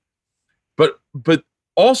like that. But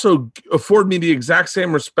also afford me the exact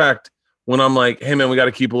same respect when I'm like, hey man, we got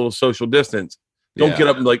to keep a little social distance. Don't get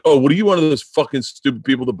up and be like, oh, what are you one of those fucking stupid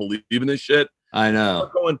people that believe in this shit? I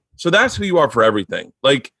know. So that's who you are for everything.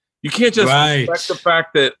 Like you can't just respect the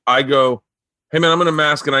fact that I go, hey man, I'm in a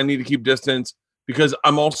mask and I need to keep distance because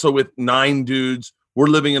I'm also with 9 dudes. We're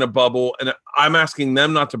living in a bubble and I'm asking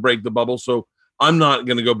them not to break the bubble. So I'm not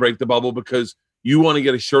going to go break the bubble because you want to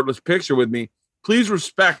get a shirtless picture with me. Please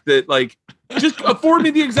respect that. Like just afford me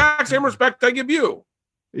the exact same respect I give you.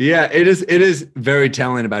 Yeah, it is very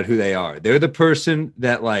telling about who they are. They're the person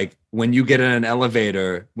that like when you get in an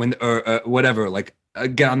elevator or whatever, like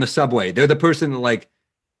get on the subway, they're the person that like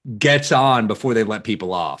gets on before they let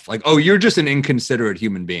people off. Like, oh, you're just an inconsiderate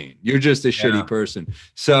human being. You're just a shitty person.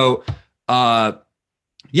 So, I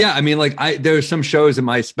mean, like there's some shows in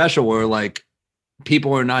my special where like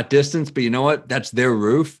people are not distanced, but you know what? That's their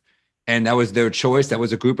roof. And that was their choice. That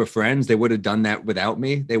was a group of friends. They would have done that without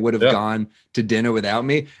me. They would have gone to dinner without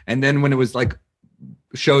me. And then when it was like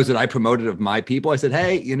shows that I promoted of my people, I said,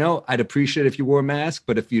 hey, you know, I'd appreciate if you wore a mask,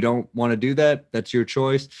 but if you don't want to do that, that's your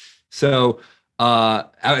choice. So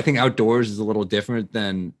I think outdoors is a little different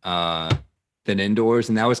than indoors.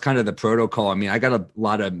 And that was kind of the protocol. I mean, I got a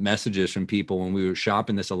lot of messages from people when we were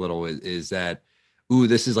shopping this a little is that, ooh,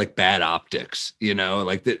 this is like bad optics, you know,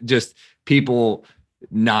 like just people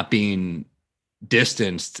not being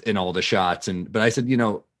distanced in all the shots. But I said, you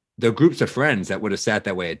know, they're groups of friends that would have sat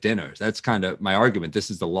that way at dinners. That's kind of my argument. This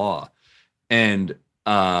is the law. And,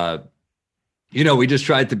 you know, we just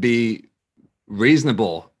tried to be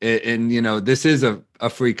reasonable. And you know, this is a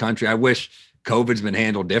free country. I wish COVID's been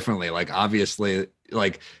handled differently. Like, obviously,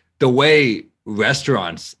 like the way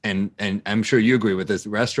restaurants, and I'm sure you agree with this,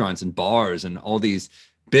 restaurants and bars and all these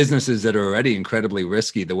businesses that are already incredibly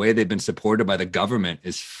risky, the way they've been supported by the government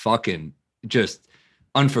is fucking just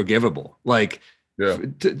unforgivable. Like,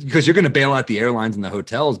 because you're going to bail out the airlines and the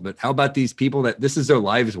hotels, but how about these people that this is their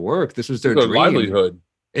life's work? This was their dream. Livelihood.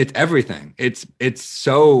 It's everything. It's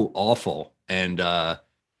so awful. And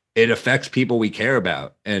it affects people we care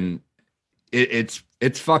about. And it's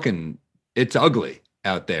ugly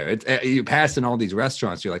out there. It's you pass in all these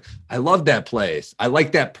restaurants, you're like, I love that place. I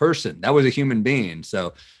like that person. That was a human being.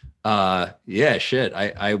 So shit.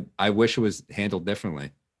 I wish it was handled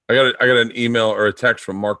differently. I got an email or a text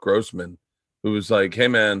from Mark Grossman who was like, hey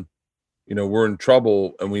man, you know, we're in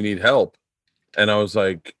trouble and we need help. And I was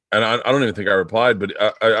like, and I don't even think I replied, but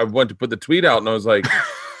I went to put the tweet out and I was like,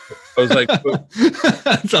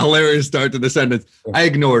 that's a hilarious start to the sentence. I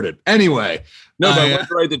ignored it. Anyway. No, but I went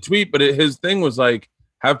to write the tweet, but his thing was like,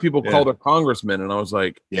 have people call their congressman. And I was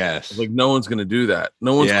like, yes. I was like, no one's going to do that.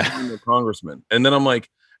 No one's calling their congressman. And then I'm like,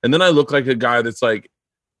 and then I look like a guy that's like,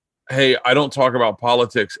 hey, I don't talk about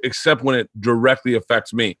politics except when it directly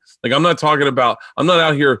affects me. Like, I'm not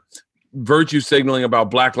out here virtue signaling about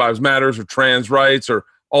Black Lives Matters or trans rights or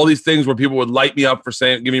all these things where people would light me up for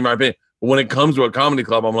saying, give me my opinion. But when it comes to a comedy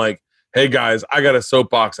club, I'm like, hey guys, I got a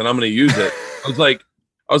soapbox and I'm going to use it. I was like,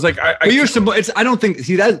 I don't think,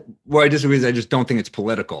 see, that where I disagree is I just don't think it's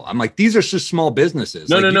political. I'm like, these are just small businesses.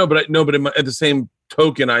 But at the same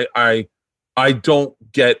token, I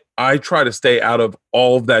try to stay out of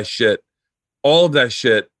all of that shit.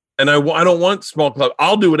 And I don't want small club.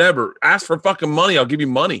 I'll do whatever. Ask for fucking money. I'll give you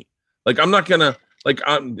money. Like, I'm not gonna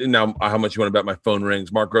now how much you want to bet my phone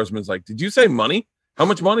rings? Mark Grossman's like, did you say money? How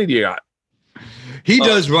much money do you got? He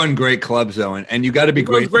does run great clubs though. And you got to be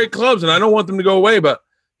great clubs. And I don't want them to go away, but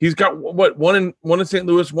He's got what one in St.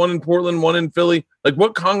 Louis, one in Portland, one in Philly. Like,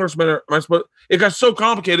 what congressmen am I supposed? It got so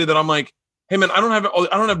complicated that I'm like, hey man, I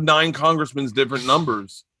don't have 9 congressmen's different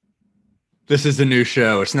numbers. This is the new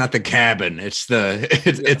show. It's not the cabin. It's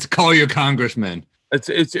call your congressman.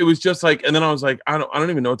 It was just like, and then I was like, I don't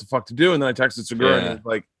even know what the fuck to do. And then I texted Segura and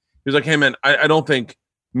he was like, hey man, I don't think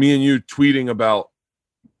me and you tweeting about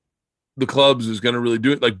the clubs is going to really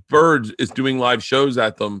do it. Like Birds is doing live shows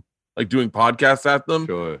at them, like doing podcasts at them,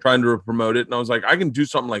 trying to promote it. And I was like, I can do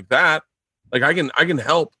something like that. Like I can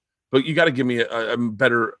help, but you got to give me a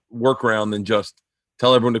better workaround than just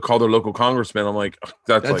tell everyone to call their local congressman. I'm like,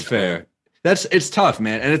 that's like fair. It's tough,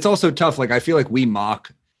 man. And it's also tough. Like, I feel like we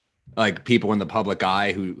mock like people in the public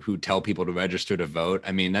eye who tell people to register to vote.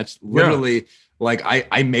 I mean, that's literally like,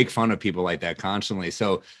 I make fun of people like that constantly.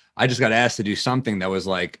 So I just got asked to do something that was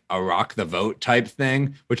like a rock the vote type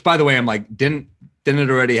thing, which by the way, I'm like, didn't it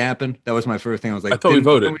already happen? That was my first thing. I was like, I thought we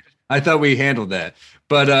voted. I thought we handled that.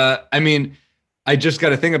 But I mean, I just got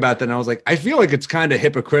to think about that. And I was like, I feel like it's kind of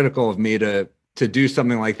hypocritical of me to do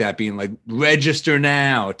something like that, being like, register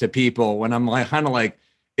now to people, when I'm like, kind of like,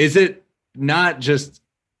 is it not just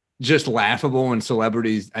laughable when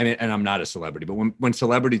celebrities, I mean, and I'm not a celebrity, but when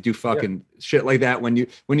celebrities do fucking shit like that, when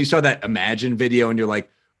you saw that Imagine video and you're like,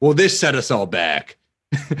 well, this set us all back.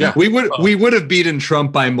 Yeah. we would have beaten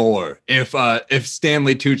Trump by more if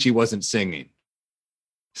Stanley Tucci wasn't singing.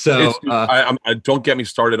 So I don't get me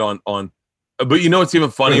started on but you know, it's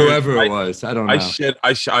even funny. Whoever it was, I don't know.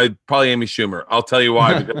 I probably Amy Schumer. I'll tell you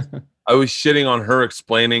why, because I was shitting on her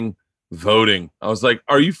explaining voting. I was like,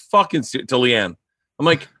 are you fucking to Leanne? I'm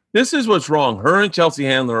like, this is what's wrong. Her and Chelsea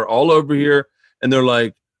Handler are all over here and they're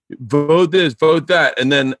like, vote this, vote that.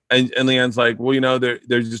 And then, and Leanne's like, well, you know, they're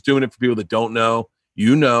just doing it for people that don't know,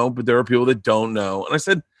 but there are people that don't know. And I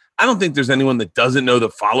said, I don't think there's anyone that doesn't know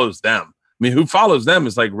that follows them. I mean, who follows them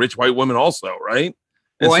is like rich white women also, right?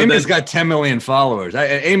 Well, so Amy's got 10 million followers.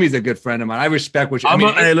 Amy's a good friend of mine. I respect what you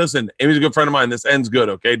mean. Hey, listen, Amy's a good friend of mine. This ends good,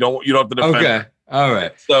 okay? You don't have to defend her. All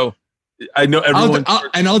right. So I know everyone.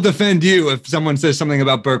 I'll defend you if someone says something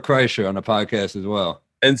about Bert Kreischer on a podcast as well.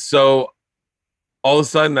 And so all of a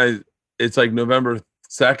sudden, it's like November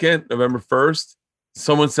 2nd, November 1st.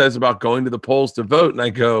 Someone says about going to the polls to vote. And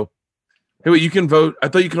I go, hey, wait, you can vote. I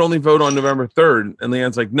thought you could only vote on November 3rd. And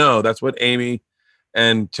Leanne's like, no, that's what Amy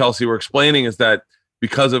and Chelsea were explaining, is that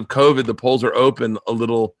because of COVID, the polls are open a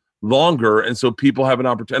little longer. And so people have an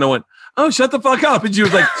opportunity. And I went, oh, shut the fuck up. And she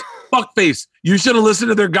was like, fuckface, you should have listened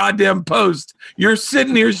to their goddamn post. You're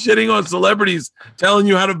sitting here shitting on celebrities telling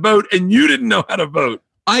you how to vote, and you didn't know how to vote.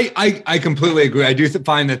 I completely agree. I do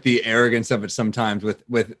find that the arrogance of it sometimes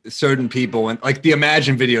with certain people, and like the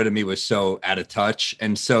Imagine video to me was so out of touch.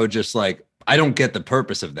 And so just like, I don't get the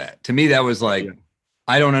purpose of that. To me, that was like,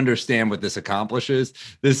 I don't understand what this accomplishes.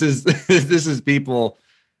 This is people,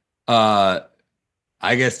 I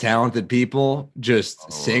guess, talented people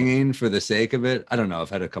just singing for the sake of it. I don't know. I've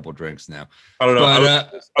had a couple drinks now. I don't know.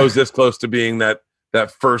 But, I was this close to being that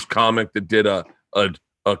first comic that did a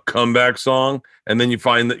comeback song, and then you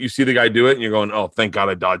find that you see the guy do it, and you're going, "Oh, thank God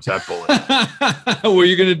I dodged that bullet." Were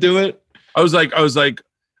you gonna do it? I was like,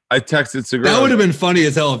 I texted Segura. That would have been funny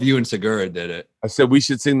as hell if you and Segura did it. I said we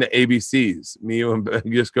should sing the ABCs. Me, you,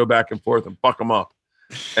 and just go back and forth and fuck them up.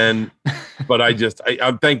 But I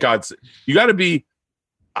thank God. You got to be.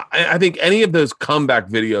 I think any of those comeback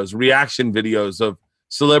videos, reaction videos of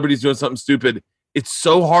celebrities doing something stupid, it's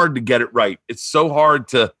so hard to get it right. It's so hard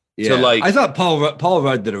to like. I thought Paul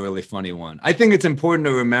Rudd did a really funny one. I think it's important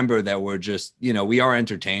to remember that we're just, we are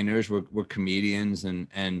entertainers. We're comedians,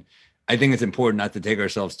 and I think it's important not to take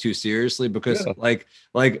ourselves too seriously, because like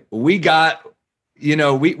we got,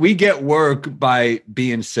 we get work by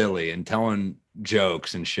being silly and telling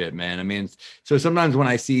jokes and shit, man. I mean, so sometimes when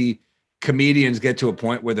I see comedians get to a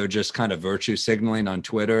point where they're just kind of virtue signaling on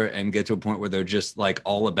Twitter and get to a point where they're just like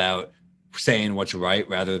all about saying what's right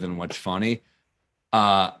rather than what's funny.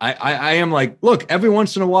 I am like, look, every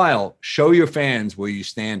once in a while, show your fans where you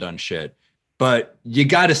stand on shit, but you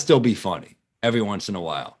got to still be funny every once in a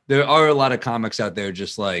while. There are a lot of comics out there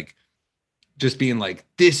just being like,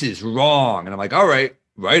 this is wrong. And I'm like, all right,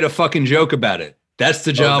 write a fucking joke about it. That's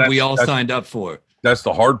the job we all signed up for. That's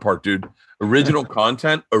the hard part, dude. Original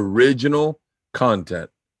content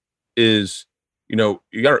is,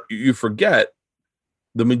 you forget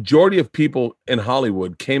the majority of people in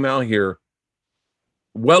Hollywood came out here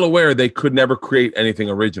well aware they could never create anything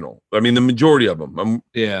original. I mean, the majority of them. I'm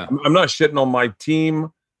not shitting on my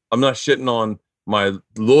team. I'm not shitting on my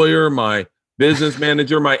lawyer, my business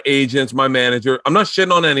manager, my agents, my manager. I'm not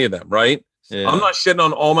shitting on any of them, right? Yeah. I'm not shitting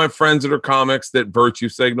on all my friends that are comics that virtue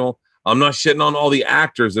signal. I'm not shitting on all the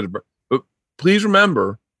actors that have, but please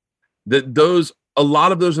remember that a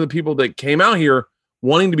lot of those are the people that came out here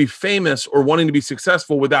wanting to be famous or wanting to be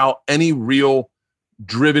successful without any real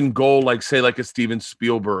driven goal, like say like a Steven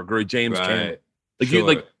Spielberg or a James Cameron.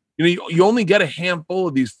 You only get a handful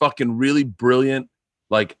of these fucking really brilliant,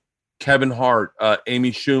 like Kevin Hart,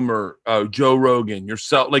 Amy Schumer, Joe Rogan,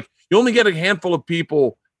 yourself. Like you only get a handful of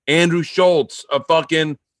people. Andrew Schultz,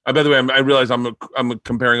 by the way, I realize I'm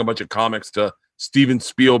comparing a bunch of comics to Steven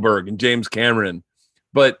Spielberg and James Cameron,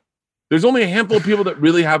 but there's only a handful of people that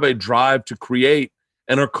really have a drive to create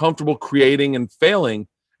and are comfortable creating and failing.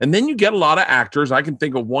 And then you get a lot of actors. I can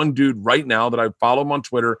think of one dude right now that I follow him on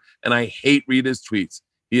Twitter, and I hate read his tweets.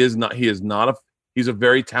 He's a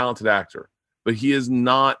very talented actor, but he is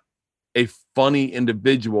not a funny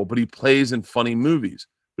individual, but he plays in funny movies,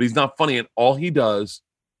 but he's not funny. And all he does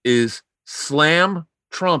is slam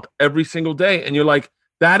Trump every single day. And you're like,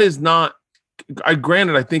 that is not, I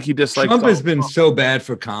think he dislikes Trump has been so bad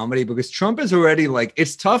for comedy because Trump is already like,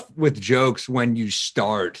 it's tough with jokes when you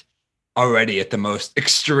start already at the most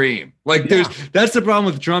extreme. Like that's the problem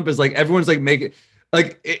with Trump is like, everyone's like making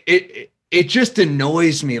like, it just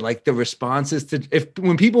annoys me. Like the responses to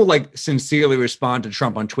when people like sincerely respond to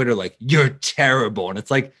Trump on Twitter, like you're terrible. And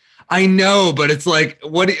it's like, I know, but it's like,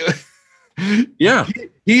 what do you,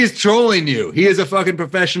 he is trolling you. He is a fucking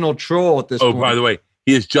professional troll at this point. Oh, by the way,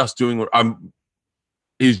 he is just doing what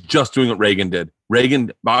Reagan did.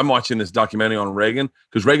 I'm watching this documentary on Reagan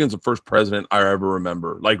because Reagan's the first president I ever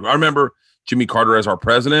remember. Like I remember Jimmy Carter as our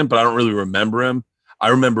president, but I don't really remember him. I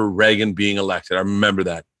remember Reagan being elected. I remember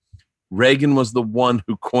that. Reagan was the one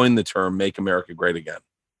who coined the term "Make America Great Again."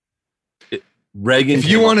 Reagan. If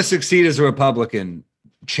you want to succeed as a Republican,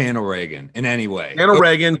 channel Reagan in any way. Channel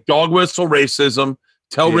Reagan, dog whistle racism,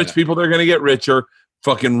 tell rich people they're going to get richer,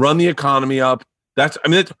 fucking run the economy up.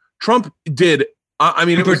 Trump did.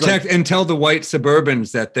 And protect and tell the white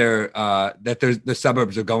suburbans that the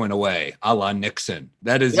suburbs are going away, a la Nixon.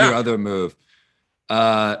 That is your other move.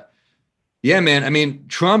 Yeah, man. I mean,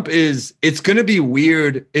 Trump it's going to be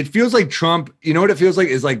weird. It feels like Trump, you know what it feels like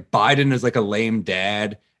is like Biden is like a lame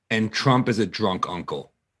dad and Trump is a drunk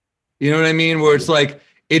uncle. You know what I mean? Where it's like,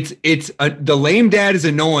 the lame dad is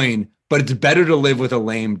annoying, but it's better to live with a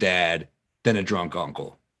lame dad than a drunk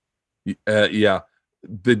uncle. Yeah.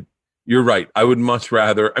 You're right. I would much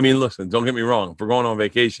rather, listen, don't get me wrong. If we're going on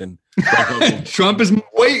vacation, Trump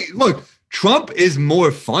is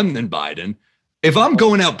more fun than Biden. If I'm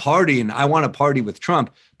going out partying, I want to party with Trump.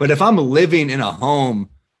 But if I'm living in a home,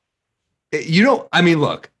 you don't want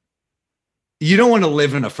to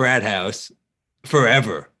live in a frat house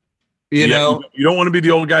forever. You know, you don't want to be the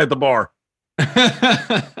old guy at the bar.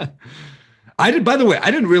 By the way, I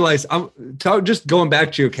didn't realize just going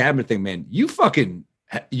back to your cabinet thing, man, you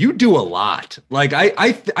do a lot. Like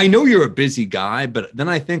I know you're a busy guy, but then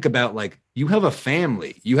I think about like, you have a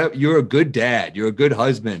family, you're a good dad, you're a good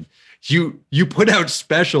husband. You put out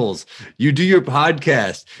specials, you do your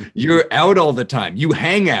podcast, you're out all the time, you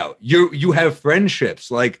hang out, you have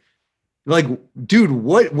friendships. Like, dude,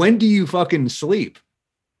 when do you fucking sleep?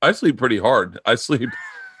 I sleep pretty hard. I sleep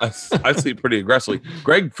pretty aggressively.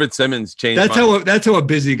 Greg Fitzsimmons changed. That's how a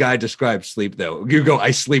busy guy describes sleep, though. You go, I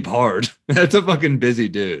sleep hard. That's a fucking busy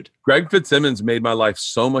dude. Greg Fitzsimmons made my life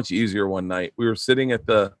so much easier one night. We were sitting at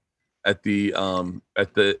the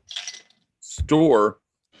store,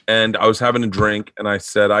 and I was having a drink, and I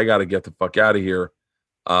said, I got to get the fuck out of here.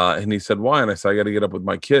 And he said, why? And I said, I got to get up with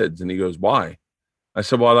my kids. And he goes, why? I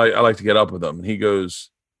said, well, I like to get up with them. And he goes,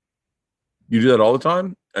 you do that all the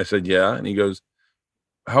time? I said, yeah. And he goes,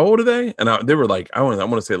 how old are they? And they were like, I want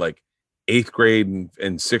to say like 8th grade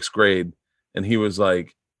and 6th grade. And he was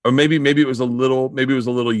like, or maybe it was a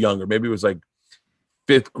little younger. Maybe it was like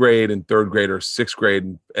 5th grade and 3rd grade or 6th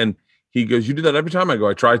grade. And he goes, you do that every time? I go,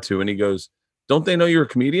 I try to. And he goes, don't they know you're a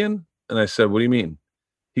comedian? And I said, what do you mean?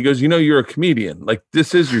 He goes, you're a comedian. Like,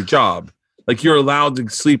 this is your job. Like, you're allowed to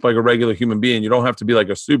sleep like a regular human being. You don't have to be like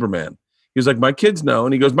a Superman. He was like, my kids know.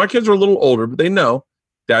 And he goes, my kids are a little older, but they know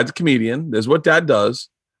Dad's a comedian. This is what Dad does.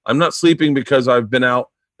 I'm not sleeping because I've been out,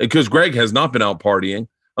 because Greg has not been out partying.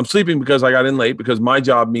 I'm sleeping because I got in late, because my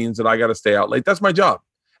job means that I got to stay out late. That's my job.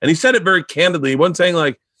 And he said it very candidly. He wasn't saying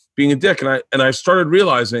like being a dick. And I started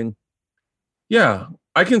realizing, yeah,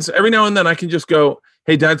 I can, every now and then I can just go,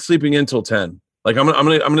 hey, Dad's sleeping in till 10. Like I'm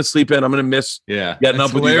gonna sleep in. I'm gonna miss getting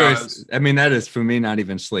up with you guys. I mean, that is for me not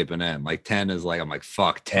even sleeping in. Like 10 is like, I'm like,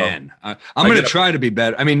 fuck 10. I'm gonna try to be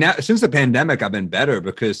better. I mean, now since the pandemic, I've been better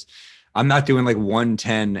because I'm not doing like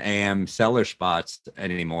 1:10 a.m. cellar spots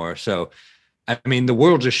anymore. So I mean, the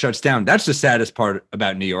world just shuts down. That's the saddest part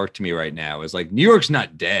about New York to me right now is like New York's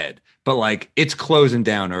not dead, but like it's closing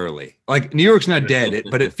down early. Like New York's not dead,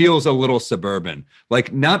 but it feels a little suburban.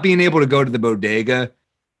 Like not being able to go to the bodega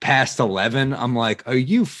past 11. I'm like, are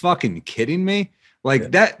you fucking kidding me?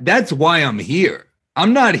 Like that's why I'm here.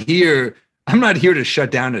 I'm not here to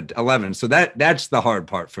shut down at 11. So that's the hard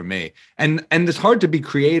part for me. And it's hard to be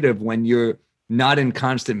creative when you're not in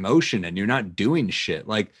constant motion and you're not doing shit.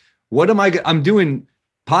 Like, I'm doing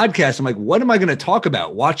podcasts. I'm like, what am I going to talk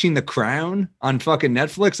about? Watching The Crown on fucking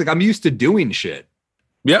Netflix? Like, I'm used to doing shit.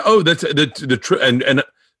 Yeah. Oh, that's the truth. And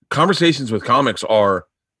conversations with comics are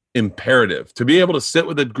imperative to be able to sit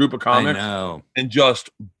with a group of comics and just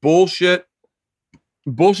bullshit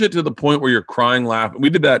to the point where you're crying, laughing. We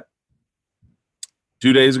did that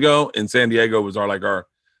 2 days ago in San Diego. Was our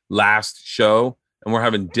last show, and we're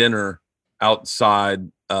having dinner outside,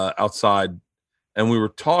 and we were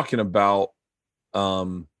talking about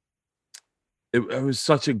it was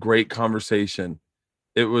such a great conversation.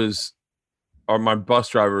 It was my bus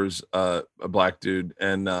driver's a black dude,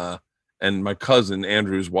 and my cousin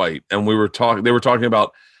Andrew's white, and they were talking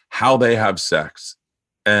about how they have sex,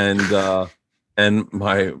 and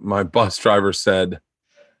my bus driver said,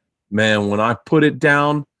 man, when I put it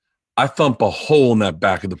down, I thump a hole in that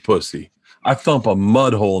back of the pussy. I thump a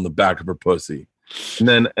mud hole in the back of her pussy. And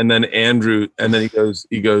then Andrew, and then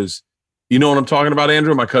he goes, you know what I'm talking about,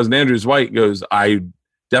 Andrew? My cousin Andrew's white goes, I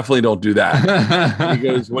definitely don't do that. He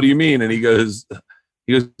goes, what do you mean? And he goes,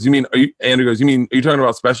 Andrew goes, are you talking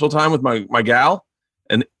about special time with my gal?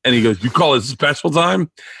 And he goes, you call it special time?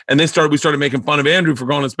 And we started making fun of Andrew for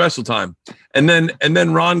calling it special time. And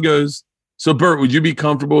then Ron goes, so Bert, would you be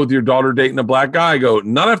comfortable with your daughter dating a black guy? I go,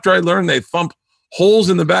 not after I learned they thump holes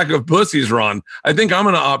in the back of pussies, Ron. I think I'm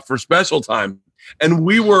going to opt for special time. And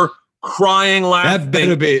we were crying, laughing.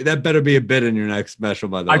 That better be a bit in your next special,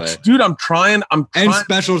 by the way. Dude, I'm trying. And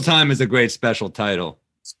special time is a great special title.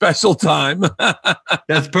 Special time.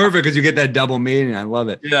 That's perfect because you get that double meaning. I love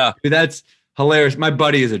it. Yeah. Dude, that's hilarious. My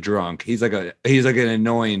buddy is a drunk. He's like an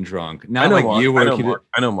annoying drunk. Not like Mark. you were.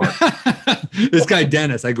 I know Mark. This guy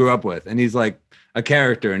Dennis I grew up with, and he's like a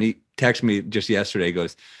character. And he texted me just yesterday.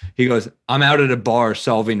 He goes, I'm out at a bar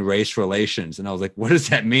solving race relations. And I was like, what does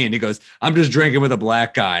that mean? He goes, I'm just drinking with a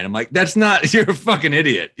black guy. And I'm like, you're a fucking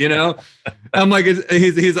idiot, you know? I'm like,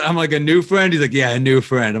 I'm like, a new friend. He's like, yeah, a new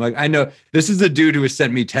friend. I'm like, I know. This is the dude who has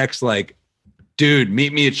sent me texts like, dude,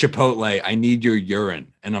 meet me at Chipotle. I need your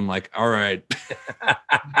urine. And I'm like, all right.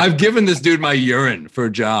 I've given this dude my urine for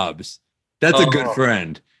jobs. That's a good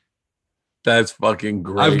friend. That's fucking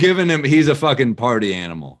great. I've given him, he's a fucking party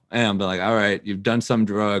animal. And I'm like, all right, you've done some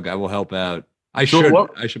drug. I will help out. I should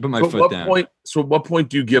put my foot down. So at what point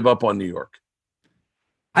do you give up on New York?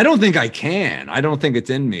 I don't think I can. I don't think it's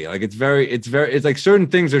in me. Like it's like certain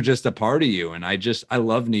things are just a part of you. And I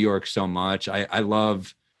love New York so much. I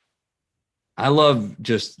love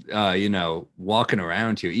just, walking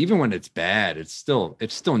around here, even when it's bad, it's still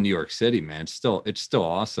New York City, man. It's still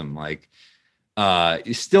awesome. Like,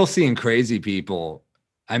 you're still seeing crazy people.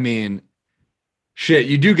 I mean, shit,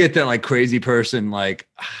 you do get that like crazy person. Like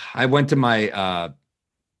I went to my,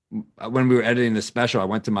 when we were editing the special, I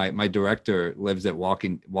went to my director lives at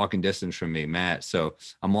walking distance from me, Matt. So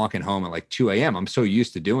I'm walking home at like 2 a.m. I'm so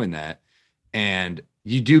used to doing that. And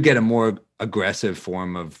you do get a more aggressive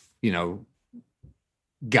form of,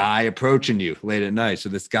 guy approaching you late at night. So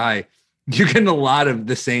this guy, you're getting a lot of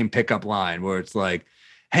the same pickup line where it's like,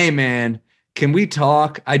 hey man, can we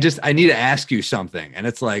talk? I need to ask you something. And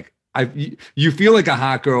it's like, you feel like a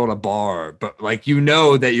hot girl at a bar, but like,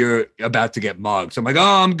 that you're about to get mugged. So I'm like,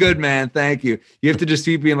 oh, I'm good, man. Thank you. You have to just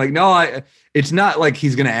keep being like, no, it's not like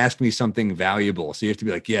he's going to ask me something valuable. So you have to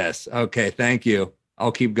be like, yes. Okay. Thank you.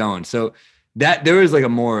 I'll keep going. So that there is like a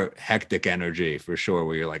more hectic energy for sure,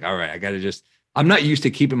 where you're like, all right, I'm not used to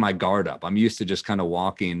keeping my guard up. I'm used to just kind of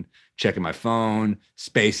walking, checking my phone,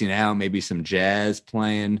 spacing out, maybe some jazz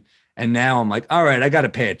playing. And now I'm like, all right, I got to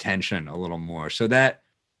pay attention a little more. So that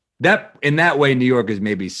in that way, New York is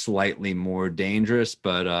maybe slightly more dangerous,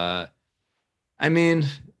 but I mean,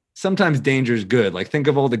 sometimes danger is good. Like think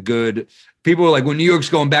of all the good people are like, when New York's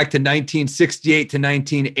going back to 1968 to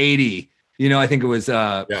 1980, I think it was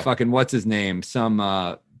fucking, what's his name?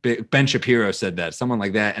 Some Ben Shapiro said that, someone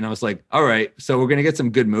like that. And I was like, all right, so we're going to get some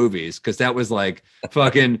good movies. Cause that was like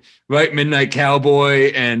fucking right. Midnight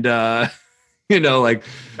Cowboy and, like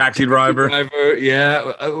Taxi Driver.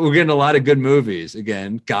 Yeah. We're getting a lot of good movies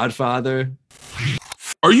again. Godfather.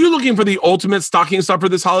 Are you looking for the ultimate stocking stuffer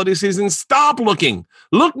this holiday season? Stop looking.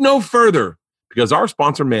 Look no further, because our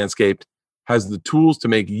sponsor Manscaped has the tools to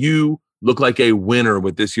make you look like a winner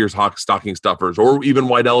with this year's stocking stuffers or even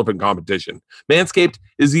white elephant competition. Manscaped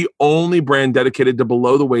is the only brand dedicated to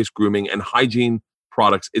below-the-waist grooming and hygiene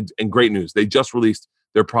products. And great news, they just released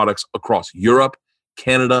their products across Europe,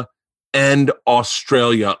 Canada, and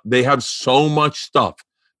Australia. They have so much stuff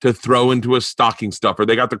to throw into a stocking stuffer.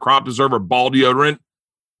 They got the Crop Preserver Ball Deodorant,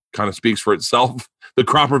 kind of speaks for itself. The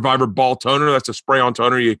Crop Reviver Ball Toner, that's a spray-on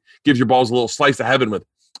toner. You gives your balls a little slice of heaven with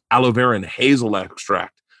aloe vera and hazel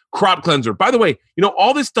extract. Crop cleanser. By the way,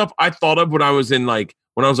 all this stuff I thought of when I was like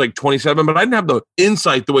 27, but I didn't have the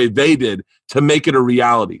insight the way they did to make it a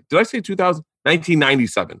reality. Did I say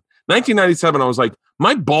 1997? 1997, I was like,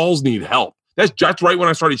 my balls need help. That's right when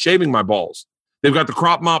I started shaving my balls. They've got the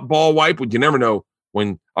Crop Mop Ball Wipe, which you never know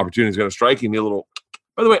when opportunity is going to strike. You need a little.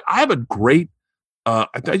 By the way, I have a great. I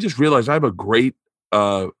just realized I have a great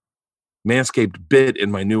Manscaped bit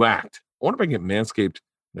in my new act. I wonder if I can get Manscaped.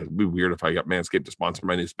 It'd be weird if I got Manscaped to sponsor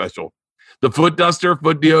my new special. The Foot Duster,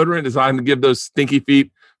 foot deodorant, designed to give those stinky feet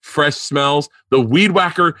fresh smells. The Weed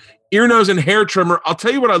Whacker, ear, nose, and hair trimmer. I'll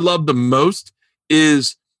tell you what I love the most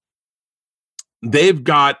is they've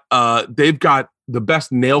got the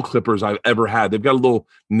best nail clippers I've ever had. They've got a little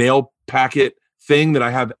nail packet thing that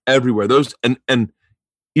I have everywhere. Those and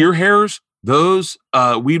ear hairs, those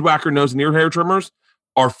Weed Whacker nose and ear hair trimmers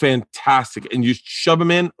are fantastic. And you shove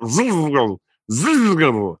them in.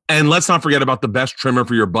 And let's not forget about the best trimmer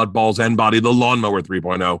for your butt balls and body, the Lawnmower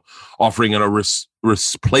 3.0, offering a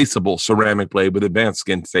replaceable ceramic blade with advanced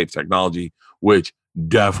skin-safe technology, which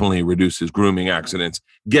definitely reduces grooming accidents.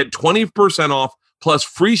 Get 20% off plus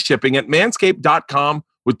free shipping at manscaped.com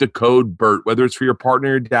with the code BERT. Whether it's for your partner,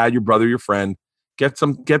 your dad, your brother, your friend, get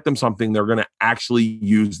them something they're going to actually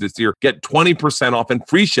use this year. Get 20% off and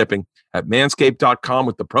free shipping at manscaped.com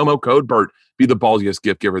with the promo code BERT. Be the ballsiest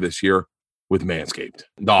gift giver this year with Manscaped.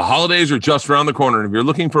 The holidays are just around the corner, and if you're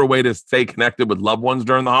looking for a way to stay connected with loved ones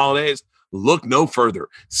during the holidays, look no further.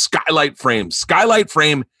 Skylight Frame. Skylight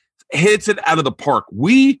Frame hits it out of the park.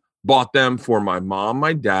 We bought them for my mom,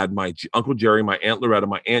 my dad, my Uncle Jerry, my Aunt Loretta,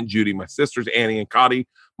 my Aunt Judy, my sisters Annie and Cotty,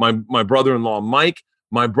 my brother-in-law Mike,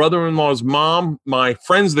 my brother-in-law's mom, my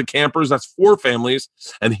friends the campers. That's 4 families.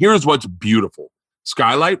 And here's what's beautiful.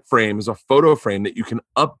 Skylight Frame is a photo frame that you can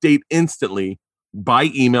update instantly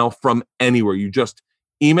by email from anywhere. You just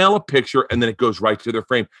email a picture and then it goes right to their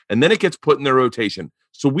frame. And then it gets put in their rotation.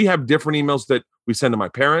 So we have different emails that we send to my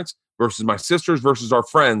parents versus my sisters versus our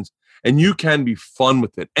friends. And you can be fun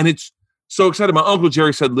with it. And it's so exciting. My Uncle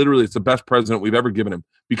Jerry said literally it's the best present we've ever given him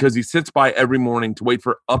because he sits by every morning to wait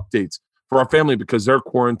for updates for our family because they're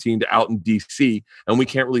quarantined out in DC and we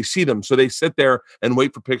can't really see them. So they sit there and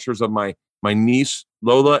wait for pictures of my niece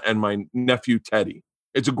Lola and my nephew Teddy.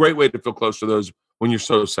 It's a great way to feel close to those when you're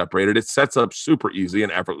so separated. It sets up super easy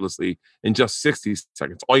and effortlessly in just 60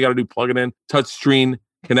 seconds. All you got to do, plug it in, touch screen,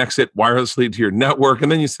 connects it wirelessly to your network,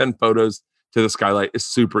 and then you send photos to the Skylight. It's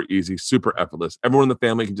super easy, super effortless. Everyone in the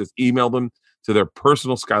family can just email them to their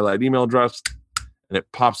personal Skylight email address, and it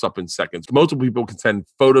pops up in seconds. Multiple people can send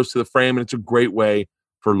photos to the frame, and it's a great way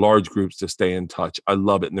for large groups to stay in touch. I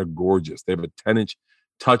love it, and they're gorgeous. They have a 10-inch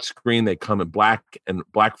touch screen. They come in black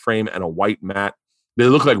frame and a white mat. They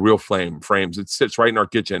look like real frames. It sits right in our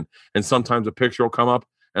kitchen. And sometimes a picture will come up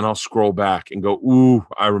and I'll scroll back and go, ooh,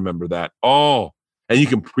 I remember that. Oh, and you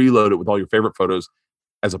can preload it with all your favorite photos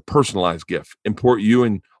as a personalized gift. Import you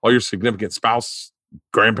and all your significant spouse,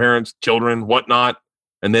 grandparents, children, whatnot.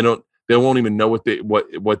 And they won't even know what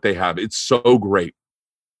they have. It's so great.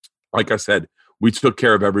 Like I said, we took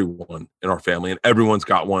care of everyone in our family and everyone's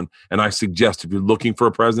got one. And I suggest if you're looking for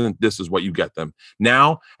a present, this is what you get them.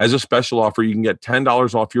 Now, as a special offer, you can get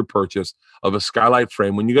 $10 off your purchase of a Skylight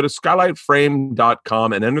Frame when you go to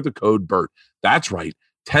skylightframe.com and enter the code BERT. That's right,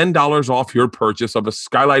 $10 off your purchase of a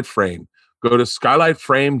Skylight Frame. Go to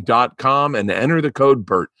skylightframe.com and enter the code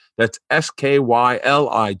BERT. That's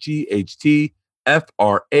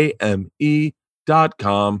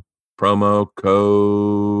SKYLIGHTFRAME.com. Promo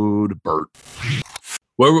code BERT.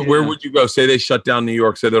 Where would you go? Say they shut down New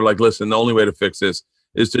York. Say they're like, listen, the only way to fix this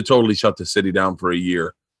is to totally shut the city down for a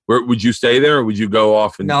year. Where would you stay there, or would you go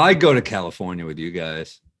off? And no, I'd go to California with you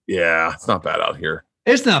guys. Yeah, it's not bad out here.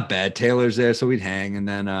 It's not bad. Taylor's there, so we'd hang. And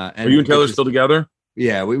then are you and Taylor still together?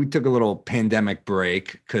 Yeah, we took a little pandemic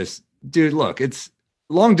break because, dude, look, it's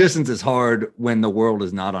long distance is hard when the world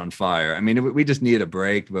is not on fire. I mean, we just need a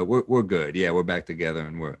break, but we're good. Yeah, we're back together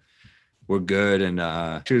and we're good. And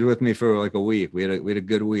she was with me for like a week. We had a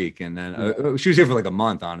good week, and then she was here for like a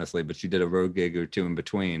month, honestly. But she did a road gig or two in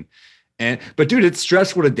between. But dude, it's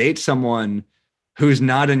stressful to date someone who's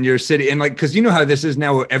not in your city, and like because you know how this is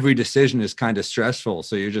now, where every decision is kind of stressful.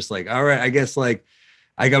 So you're just like, all right, I guess like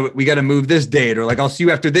we got to move this date, or like, I'll see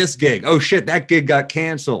you after this gig. Oh shit, that gig got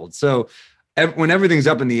canceled. So when everything's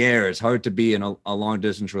up in the air, it's hard to be in a long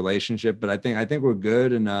distance relationship, but I think we're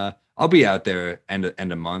good. And I'll be out there end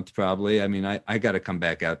of month probably. I mean, I got to come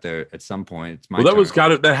back out there at some point. It's my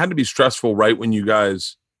turn. That had to be stressful, right? When you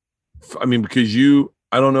guys, I mean, because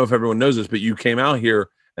I don't know if everyone knows this, but you came out here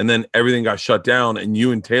and then everything got shut down, and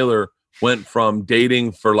you and Taylor went from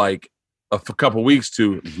dating for like a couple weeks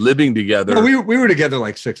to living together. No, we were together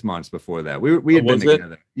like 6 months before that. We had been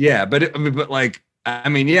together. Yeah, but like, I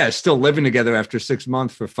mean, yeah, still living together after 6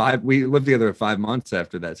 months we lived together for 5 months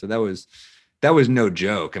after that. So that was no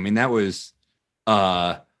joke. I mean, that was,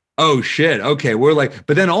 oh shit. Okay. We're like,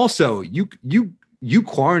 but then also you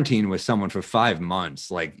quarantine with someone for 5 months.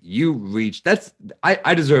 Like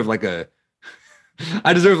I deserve like a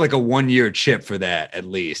 1 year chip for that at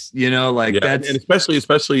least, like that's, and especially,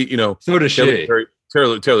 so does she.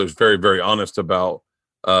 Taylor's very, very honest about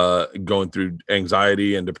going through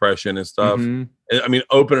anxiety and depression and stuff. Mm-hmm. I mean,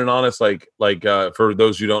 open and honest, like for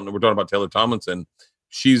those who don't know, we're talking about Taylor Tomlinson.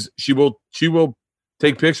 She will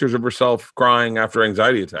take pictures of herself crying after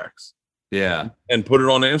anxiety attacks. Yeah. And put it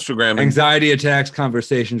on Instagram. Anxiety attacks,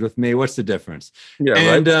 conversations with me. What's the difference? Yeah.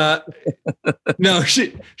 And right? No,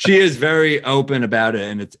 she is very open about it,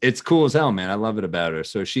 and it's cool as hell, man. I love it about her.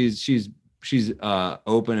 So she's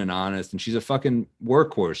open and honest, and she's a fucking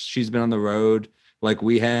workhorse. She's been on the road like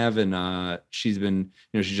we have, and she's been,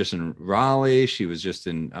 she's just in Raleigh. She was just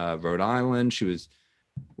in Rhode Island. She was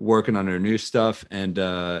working on her new stuff, and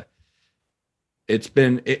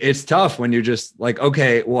it's tough when you're just like,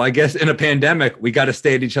 okay, well, I guess in a pandemic, we got to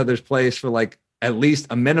stay at each other's place for like at least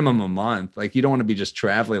a minimum a month. Like, you don't want to be just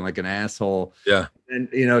traveling like an asshole. Yeah. And,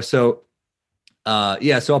 so I'll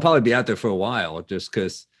probably be out there for a while just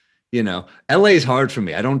because, LA is hard for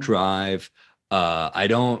me. I don't drive. I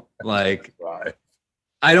don't like,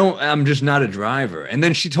 I'm just not a driver. And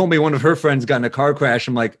then she told me one of her friends got in a car crash.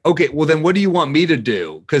 I'm like, okay, well then what do you want me to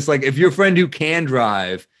do? Because like, if your friend who can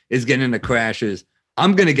drive is getting into crashes,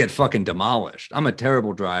 I'm going to get fucking demolished. I'm a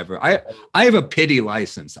terrible driver. I have a pity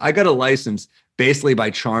license. I got a license basically by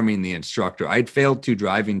charming the instructor. I'd failed 2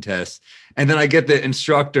 driving tests, and then I get the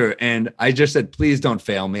instructor and I just said, please don't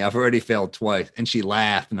fail me. I've already failed twice. And she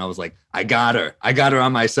laughed, and I was like, I got her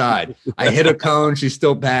on my side. I hit a cone. She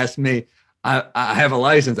still passed me. I have a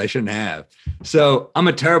license I shouldn't have. So I'm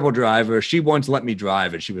a terrible driver. She once let me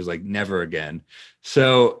drive and she was like, never again.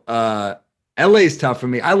 So, LA is tough for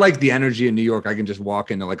me. I like the energy in New York. I can just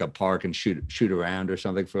walk into like a park and shoot around or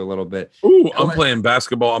something for a little bit. Ooh, I'm playing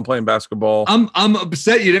basketball. I'm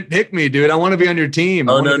upset you didn't pick me, dude. I want to be on your team.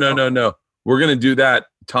 Oh, no. We're going to do that.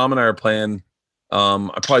 Tom and I are playing.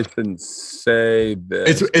 I probably shouldn't say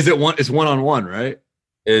this. It's one-on-one, right?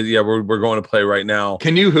 Yeah, we're going to play right now.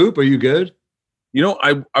 Can you hoop? Are you good?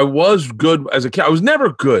 I was good as a kid. I was never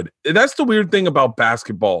good. That's the weird thing about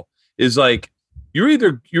basketball is like, you're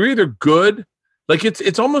either good, like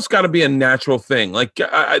it's almost got to be a natural thing. Like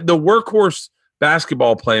the workhorse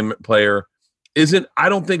basketball player I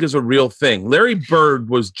don't think is a real thing. Larry Bird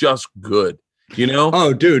was just good,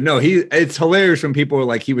 Oh, dude, no, it's hilarious when people are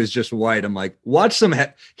like, he was just white. I'm like, watch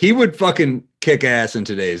he would fucking kick ass in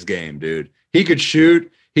today's game, dude. He could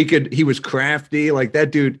shoot. He was crafty. Like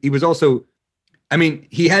that dude, he was also, I mean,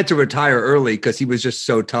 he had to retire early because he was just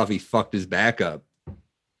so tough. He fucked his back up.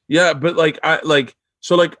 Yeah, but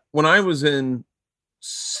when I was in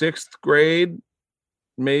 6th grade,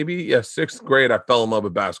 maybe 6th grade, I fell in love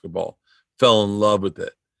with basketball. Fell in love with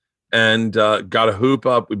it, and got a hoop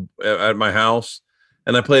up at my house,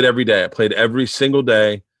 and I played every day. I played every single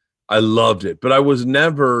day. I loved it, but I was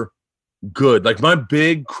never good. Like my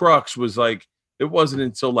big crux was like, it wasn't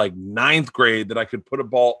until like 9th grade that I could put a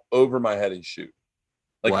ball over my head and shoot.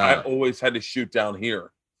 Like wow. I always had to shoot down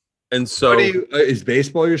here. And so is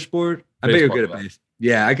baseball your sport? I bet you're good at baseball.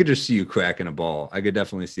 Yeah, I could just see you cracking a ball. I could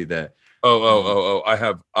definitely see that. I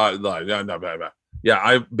have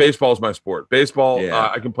baseball is my sport. Baseball,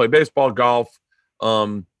 I can play baseball, golf.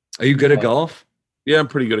 Are you good at golf? Yeah, I'm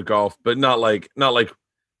pretty good at golf, but not like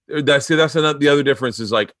that's another, the other difference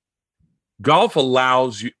is like golf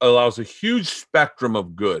allows a huge spectrum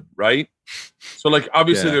of good, right? So like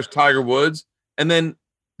obviously there's Tiger Woods, and then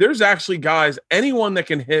there's actually guys, anyone that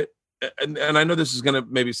can hit. And I know this is going to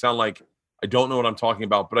maybe sound like I don't know what I'm talking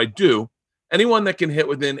about, but I do. Anyone that can hit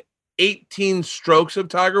within 18 strokes of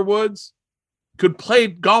Tiger Woods could play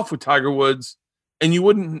golf with Tiger Woods, and you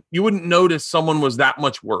wouldn't notice someone was that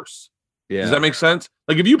much worse. Yeah. Does that make sense?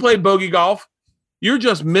 Like if you played bogey golf, you're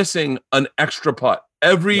just missing an extra putt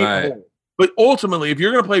every hole. But ultimately, if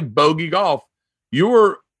you're going to play bogey golf,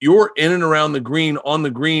 you're you're in and around the green, on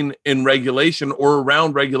the green in regulation or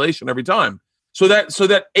around regulation every time. So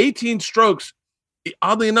that 18 strokes,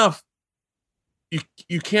 oddly enough,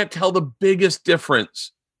 you can't tell the biggest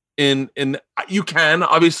difference in you can,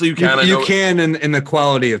 obviously you can. You can in the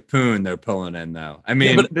quality of poon they're pulling in though. I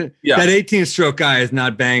mean, that 18 stroke guy is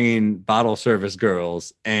not banging bottle service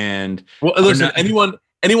girls. And well, listen,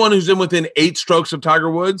 anyone who's in within 8 strokes of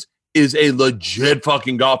Tiger Woods is a legit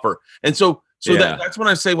fucking golfer. And so that's when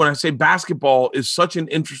I say basketball is such an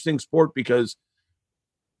interesting sport, because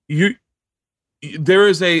there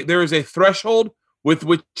is a threshold with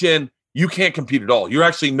which you can't compete at all. You're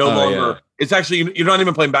actually no longer. Yeah. It's actually, you're not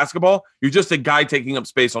even playing basketball. You're just a guy taking up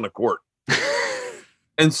space on a court.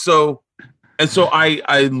 and so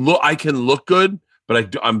I can look good, but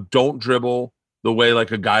I don't dribble the way like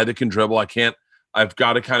a guy that can dribble. I can't. I've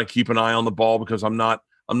got to kind of keep an eye on the ball, because I'm not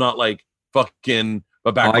like fucking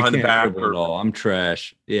behind the back. At all. I'm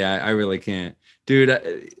trash. Yeah, I really can't, dude.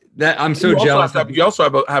 That I'm so jealous. You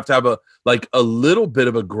also have to have a little bit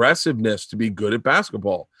of aggressiveness to be good at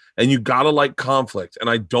basketball. And you got to like conflict. And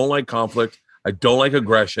I don't like conflict. I don't like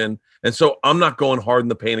aggression. And so I'm not going hard in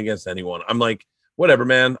the paint against anyone. I'm like, whatever,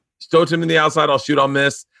 man. Throw it to me on the outside. I'll shoot, I'll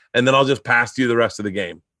miss. And then I'll just pass to you the rest of the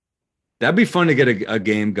game. That'd be fun to get a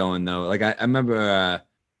game going, though. Like, I remember,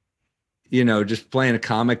 just playing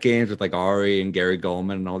comic games with like Ari and Gary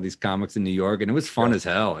Goldman and all these comics in New York. And it was fun as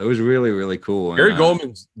hell. It was really, really cool. Gary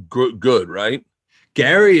Goldman's good, right?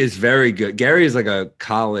 Gary is very good. Gary is like a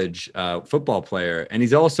college football player. And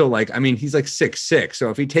he's also like, I mean, he's like 6'6". So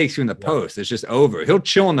if he takes you in the post, it's just over. He'll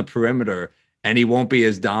chill on the perimeter and he won't be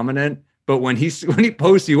as dominant. But when he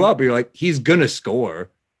posts you up, you're like, he's going to score.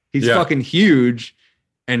 He's fucking huge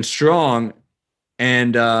and strong.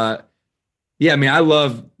 And I mean, I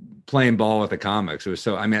love playing ball with the comics. It was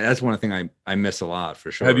so, I mean, that's one thing I miss a lot for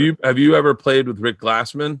sure. Have you ever played with Rick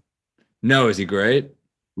Glassman? No. Is he great?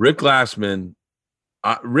 Rick Glassman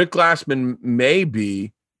may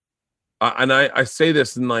be, and I say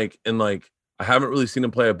this in like I haven't really seen him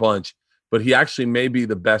play a bunch, but he actually may be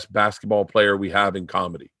the best basketball player we have in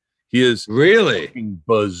comedy. He is really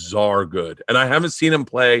bizarre good, and I haven't seen him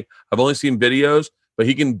play. I've only seen videos, but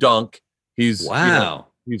he can dunk. He's wow.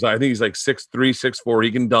 I think he's like 6'3", 6'4".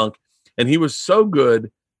 He can dunk, and he was so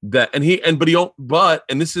good that and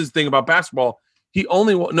this is the thing about basketball. He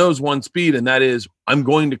only knows one speed, and that is I'm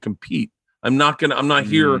going to compete. I'm not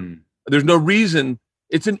here. There's no reason.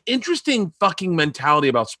 It's an interesting fucking mentality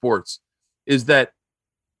about sports, is that,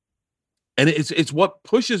 and it's what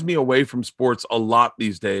pushes me away from sports a lot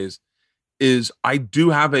these days, is I do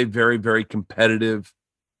have a very, very competitive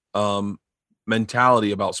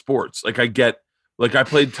mentality about sports. Like I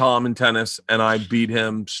played Tom in tennis and I beat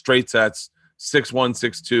him straight sets, 6-1,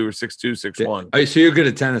 6-2, or 6-2, 6-1. Oh, so you're good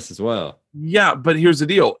at tennis as well. Yeah, but here's the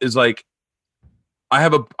deal: is like I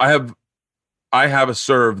have a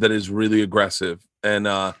serve that is really aggressive,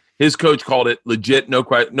 and his coach called it legit, no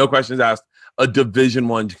questions asked, a Division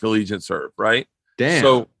I collegiate serve. Right? Damn.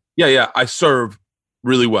 So yeah, I serve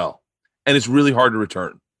really well, and it's really hard to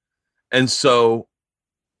return, and so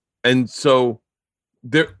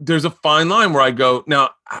there's a fine line where I go,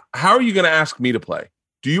 now, how are you going to ask me to play?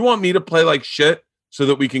 Do you want me to play like shit so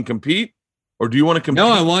that we can compete? Or do you want to compete?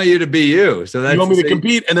 No, I want you to be you. So that's you want me to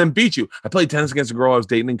compete and then beat you. I played tennis against a girl I was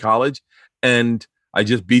dating in college, and I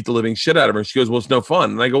just beat the living shit out of her. And she goes, well, it's no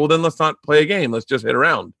fun. And I go, well, then let's not play a game. Let's just hit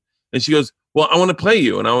around. And she goes, well, I want to play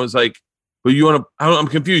you. And I was like, well, you want to, I'm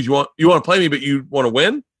confused. You want to play me, but you want to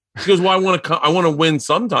win? She goes, well, I want to win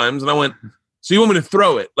sometimes. And I went, so you want me to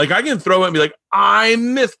throw it? Like I can throw it and be like, I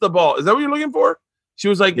missed the ball. Is that what you're looking for? She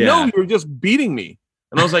was like, no, you're just beating me.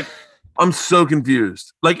 And I was like, I'm so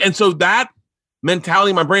confused. Like, and so that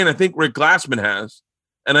mentality in my brain, I think Rick Glassman has.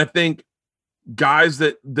 And I think guys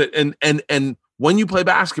that and when you play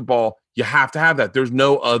basketball, you have to have that. There's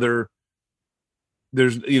no other,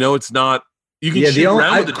 it's not, you can shoot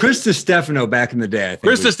around with Chris DiStefano back in the day. I think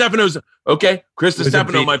Chris DiStefano's okay. Chris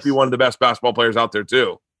DiStefano might be one of the best basketball players out there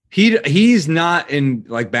too. He's not in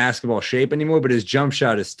like basketball shape anymore, but his jump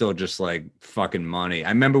shot is still just like fucking money. I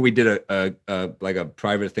remember we did a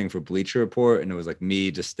private thing for Bleacher Report, and it was like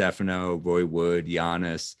me, DiStefano, Roy Wood,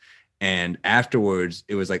 Giannis, and afterwards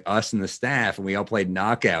it was like us and the staff, and we all played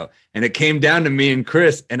knockout. And it came down to me and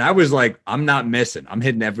Chris, and I was like, I'm not missing. I'm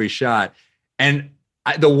hitting every shot, and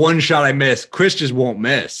the one shot I missed, Chris just won't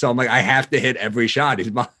miss. So I'm like, I have to hit every shot. He's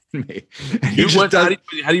behind me. How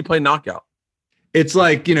do you play knockout? It's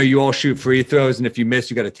like, you all shoot free throws, and if you miss,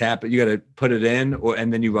 you got to tap it. You got to put it in,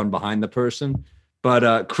 and then you run behind the person.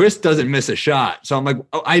 But Chris doesn't miss a shot. So I'm like,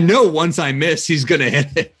 oh, I know once I miss, he's going to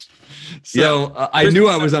hit it. So I knew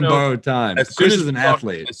I was on borrowed time. Chris is an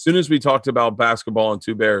athlete. As soon as we talked about basketball and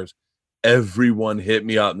Two Bears, everyone hit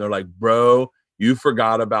me up and they're like, bro, you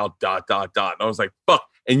forgot about ... And I was like, fuck.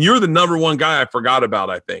 And you're the number one guy I forgot about,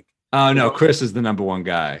 I think. Oh, no, Chris is the number one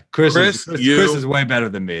guy. Chris is way better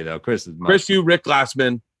than me, though. Chris, you, Rick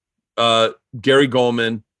Glassman, Gary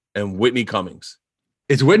Goldman, and Whitney Cummings.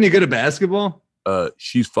 Is Whitney good at basketball?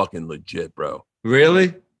 She's fucking legit, bro.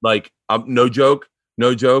 Really? Like, no joke.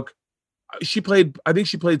 I think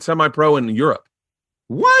she played semi-pro in Europe.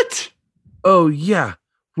 What? Oh, yeah.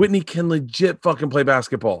 Whitney can legit fucking play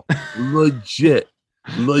basketball. Legit.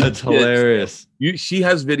 That's hilarious. She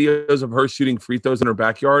has videos of her shooting free throws in her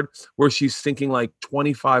backyard where she's sinking like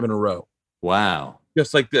 25 in a row. Wow.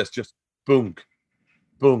 Just like this. Just boom.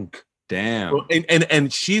 Damn.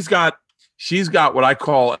 And she's got what I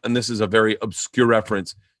call, and this is a very obscure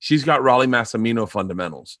reference, she's got Raleigh Massimino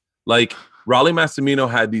fundamentals. Like Raleigh Massimino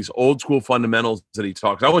had these old school fundamentals that he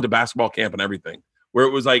talks. I went to basketball camp and everything, where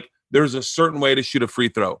it was like there's a certain way to shoot a free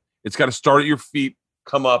throw. It's got to start at your feet,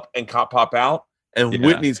 come up, and pop out. And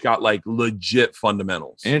Whitney's got like legit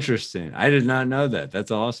fundamentals. Interesting. I did not know that.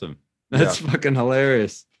 That's awesome. That's fucking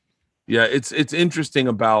hilarious. Yeah, it's interesting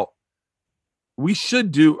about we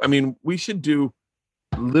should do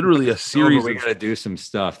literally a series. We got to do some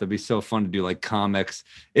stuff. That'd be so fun to do like comics.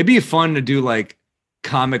 It'd be fun to do like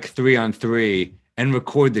comic 3-on-3 and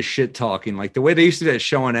record the shit talking like the way they used to do that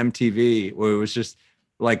show on MTV where it was just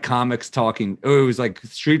like comics talking, or it was like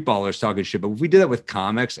street ballers talking shit. But if we did that with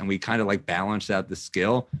comics and we kind of like balanced out the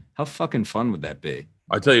skill, how fucking fun would that be?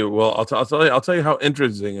 I tell you, well, I'll tell you how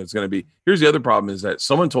interesting it's going to be. Here's the other problem is that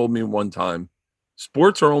someone told me one time,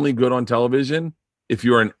 sports are only good on television if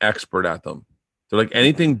you're an expert at them. They're like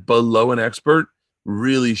anything below an expert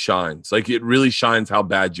really shines. Like it really shines how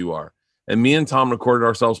bad you are. And me and Tom recorded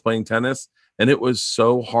ourselves playing tennis, and it was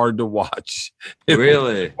so hard to watch.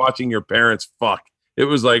 Really? Watching your parents fuck. It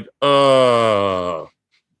was like, well,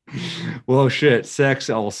 shit. Sex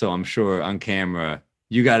also, I'm sure, on camera.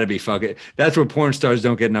 You got to be fucking. That's where porn stars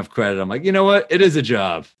don't get enough credit. I'm like, you know what? It is a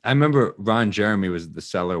job. I remember Ron Jeremy was at the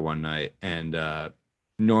Cellar one night, and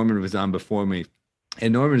Norman was on before me.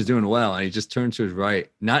 And Norman's doing well, and he just turns to his right,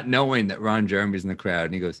 not knowing that Ron Jeremy's in the crowd.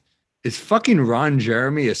 And he goes, is fucking Ron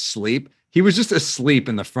Jeremy asleep? He was just asleep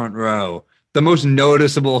in the front row. The most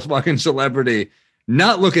noticeable fucking celebrity.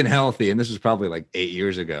 Not looking healthy, and this was probably like 8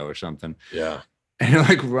 years ago or something. Yeah. And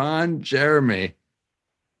like Ron Jeremy.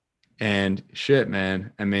 And shit,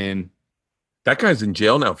 man. I mean, that guy's in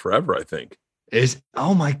jail now forever, I think.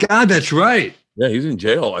 Oh my God, that's right. Yeah, he's in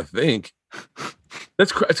jail, I think.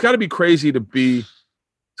 It's got to be crazy to be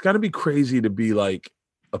like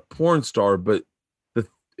a porn star, but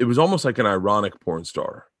it was almost like an ironic porn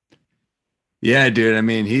star. Yeah, dude. I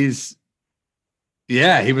mean, he was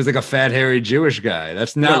like a fat, hairy Jewish guy.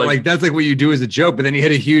 That's not that's like what you do as a joke, but then he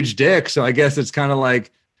had a huge dick. So I guess it's kind of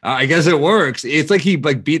like, I guess it works. It's like he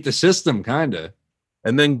like beat the system kind of.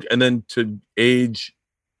 And then to age,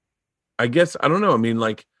 I guess, I don't know. I mean,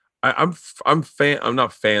 like I'm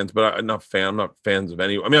not fans of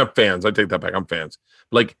any. I mean, I'm fans. I take that back. I'm fans.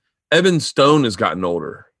 Like Evan Stone has gotten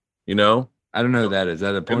older, you know? I don't know who that is. Is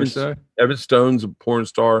that a porn star? Evan Stone's a porn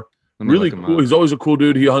star. Really cool. He's always a cool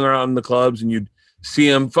dude. He hung around in the clubs and you'd see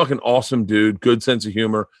him. Fucking awesome dude. Good sense of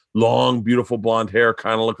humor. Long, beautiful blonde hair.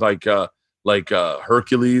 Kind of look like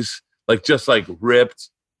Hercules. Like just like ripped.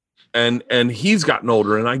 And he's gotten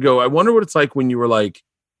older. And I wonder what it's like when you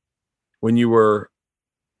were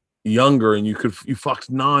younger and you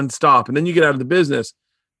fucked nonstop. And then you get out of the business.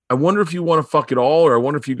 I wonder if you want to fuck it all, or I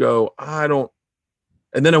wonder if you go, I don't.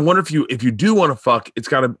 And then I wonder if you do want to fuck, it's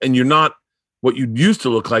got to, and you're not what you used to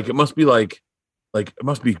look like. It must be like it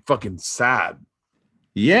must be fucking sad.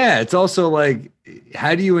 Yeah. It's also like,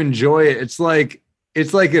 how do you enjoy it? It's like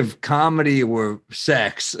if comedy were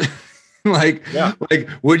sex, like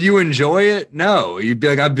would you enjoy it? No, you'd be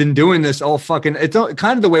like, I've been doing this all fucking, it's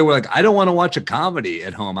kind of the way we're like, I don't want to watch a comedy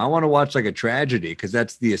at home. I want to watch like a tragedy, because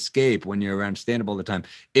that's the escape when you're around stand-up all the time.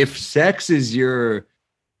 If sex is your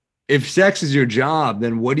job,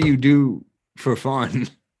 then what do you do for fun?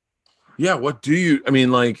 Yeah. What do you, I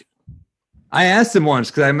mean, like, I asked him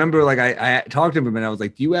once, because I remember like I talked to him and I was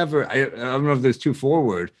like, do you ever, I don't know if there's too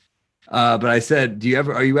forward, but I said,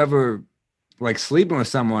 are you ever like sleeping with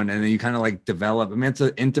someone and then you kind of like develop, I mean, it's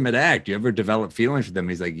an intimate act. Do you ever develop feelings for them?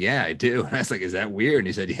 He's like, yeah, I do. And I was like, is that weird? And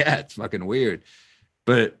he said, yeah, it's fucking weird.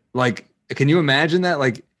 But like, can you imagine that?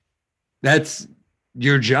 Like, that's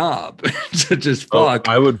your job to just fuck.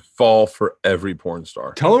 I would fall for every porn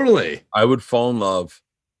star. Totally. I would fall in love.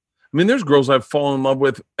 I mean, there's girls I've fallen in love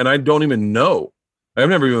with and I don't even know. I've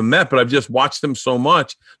never even met, but I've just watched them so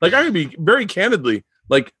much. Like I could be very candidly,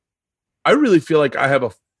 like I really feel like I have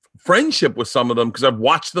a friendship with some of them because I've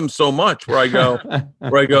watched them so much where I go,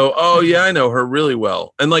 oh yeah, I know her really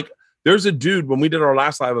well. And like, there's a dude, when we did our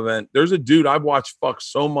last live event, there's a dude I've watched fuck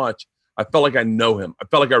so much. I felt like I know him. I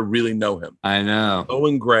felt like I really know him. I know.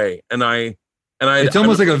 Owen Gray. It's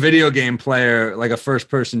almost like a video game player, like a first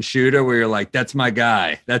person shooter where you're like, that's my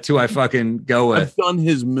guy. That's who I fucking go with. I've done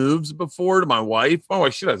his moves before to my wife. My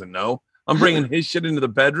wife, she doesn't know. I'm bringing his shit into the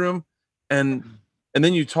bedroom. And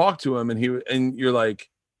then you talk to him and you're like,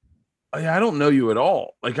 oh, yeah, I don't know you at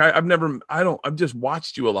all. Like I've just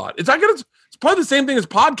watched you a lot. It's probably the same thing as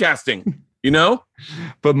podcasting, you know,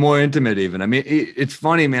 but more intimate even. I mean, it's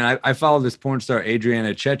funny, man. I follow this porn star,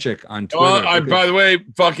 Adriana Chechik, on Twitter. By the way,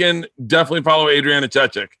 fucking definitely follow Adriana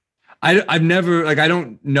Chechik. I've never, like, I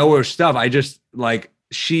don't know her stuff. I just like,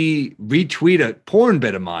 she retweeted a porn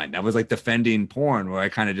bit of mine. That was like defending porn where I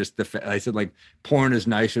kind of just, I said like porn is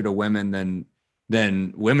nicer to women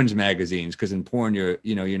than women's magazines. Cause in porn, you're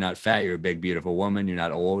not fat. You're a big, beautiful woman. You're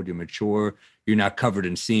not old. You're mature. You're not covered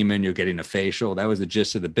in semen. You're getting a facial. That was the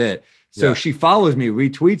gist of the bit. So She follows me,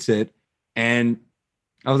 retweets it. And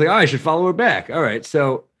I was like, oh, I should follow her back. All right.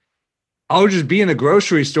 So I'll just be in the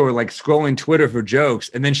grocery store, like scrolling Twitter for jokes.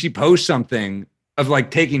 And then she posts something of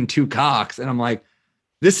like taking 2 cocks. And I'm like,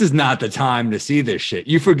 this is not the time to see this shit.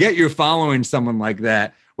 You forget you're following someone like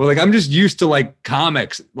that. Well, like, I'm just used to like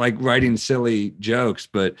comics, like writing silly jokes,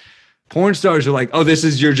 but porn stars are like, oh, this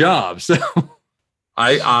is your job. So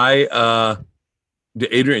the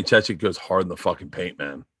Adrian Chechik goes hard in the fucking paint,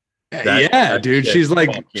 man. That dude. She's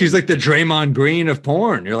like the Draymond Green of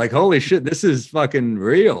porn. You're like, holy shit, this is fucking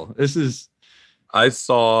real.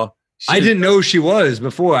 I didn't know she was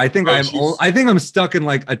before. I think I'm stuck in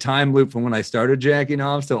like a time loop from when I started jacking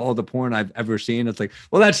off. So all the porn I've ever seen, it's like,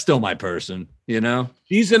 well, that's still my person, you know?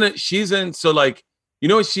 So like, you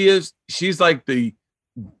know what she is? She's like the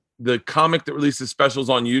comic that releases specials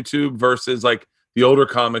on YouTube versus like the older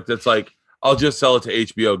comic that's like, I'll just sell it to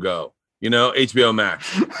HBO Go, you know, HBO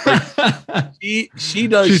Max. Like, she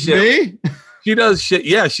does she's shit. Me? She does shit.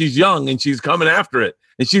 Yeah, she's young and she's coming after it.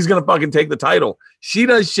 And she's going to fucking take the title. She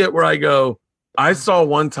does shit where I go, I saw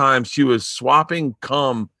one time she was swapping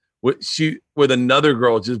cum with another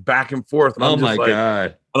girl just back and forth. And oh my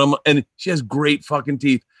God. And she has great fucking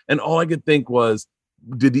teeth. And all I could think was,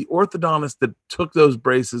 did the orthodontist that took those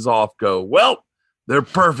braces off go, well, they're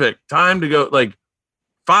perfect. Time to go. Like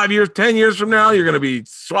 5 years, 10 years from now, you're going to be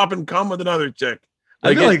swapping cum with another chick.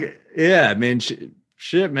 Like, I feel like, yeah, I mean,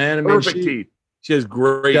 shit, man. I mean, perfect teeth. She has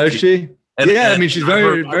great teeth. Does she? And I mean, she's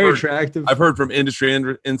very attractive. I've heard from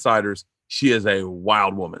industry insiders, she is a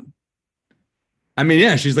wild woman. I mean,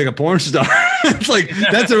 yeah, she's like a porn star. It's like,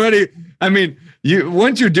 that's already, I mean,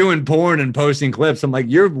 once you're doing porn and posting clips, I'm like,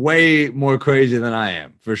 you're way more crazy than I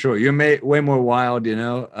am, for sure. You're way more wild, you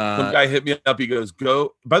know? Some guy hit me up. He goes,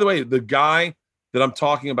 go. By the way, the guy that I'm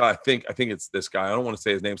talking about, I think it's this guy. I don't want to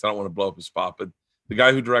say his name, so I don't want to blow up his spot, but the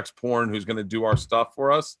guy who directs porn, who's going to do our stuff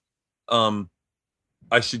for us,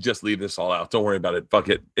 I should just leave this all out. Don't worry about it. Fuck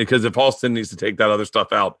it. Because if Halston needs to take that other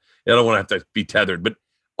stuff out, I don't want to have to be tethered. But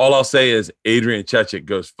all I'll say is Adrian Chechik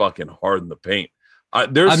goes fucking hard in the paint.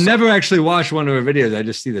 I've never actually watched one of her videos. I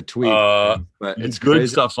just see the tweet. But it's good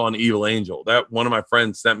crazy. Stuff's on Evil Angel. That one of my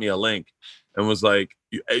friends sent me a link and was like,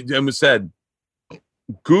 and said,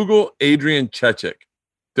 Google Adrian Chechik.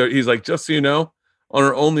 He's like, just so you know, on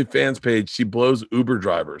her OnlyFans page, she blows Uber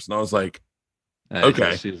drivers. And I was like,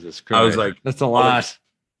 okay. Jesus Christ. I was like, that's a lot.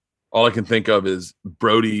 All I can think of is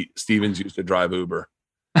Brody Stevens used to drive Uber.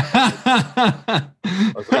 I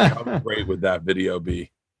was like, how great would that video be?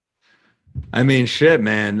 I mean, shit,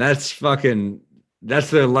 man. That's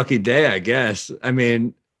their lucky day, I guess. I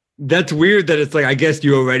mean, that's weird that it's like, I guess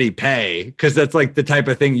you already pay, because that's like the type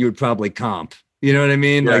of thing you would probably comp. You know what I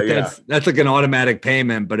mean? Yeah, like that's like an automatic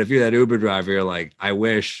payment. But if you're that Uber driver, you're like, I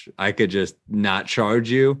wish I could just not charge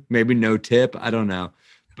you. Maybe no tip. I don't know.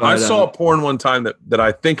 But, I saw porn one time that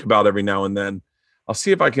I think about every now and then. I'll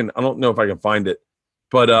see if I can. I don't know if I can find it,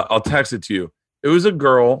 but I'll text it to you. It was a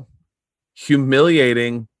girl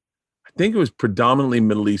humiliating. I think it was predominantly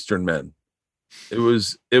Middle Eastern men. It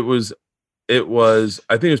was. I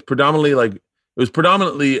think it was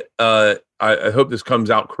predominantly. I hope this comes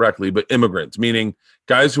out correctly, but immigrants, meaning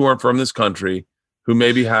guys who aren't from this country, who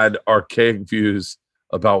maybe had archaic views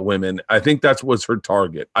about women. I think that was her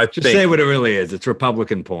target. Say what it really is. It's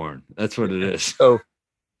Republican porn. That's what it is. So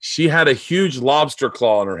she had a huge lobster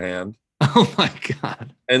claw in her hand. Oh my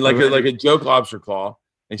God. And like a joke lobster claw.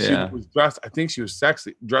 And she was dressed, I think she was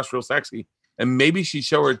dressed real sexy. And maybe she'd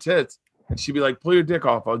show her tits. And she'd be like, pull your dick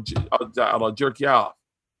off. I'll jerk you off.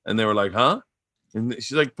 And they were like, huh? And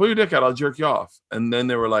she's like, pull your dick out. I'll jerk you off. And then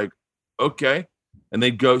they were like, okay. And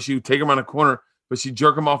they'd go, she would take them on a corner, but she'd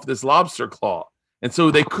jerk them off with this lobster claw. And so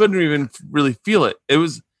they couldn't even really feel it. It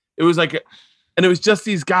was like, and it was just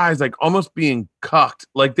these guys like almost being cucked.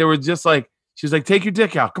 Like they were just like, she was like, take your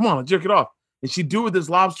dick out. Come on, I'll jerk it off. And she'd do it with this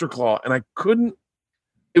lobster claw. And I couldn't,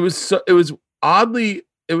 it was oddly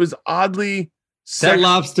that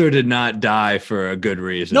lobster did not die for a good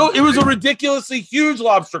reason. No, it was a ridiculously huge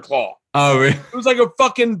lobster claw. Oh, really? It was like a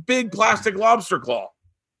fucking big plastic lobster claw.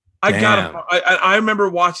 I remember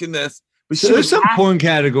watching this. But so there's some porn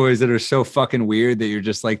categories that are so fucking weird that you're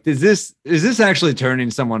just like, is this actually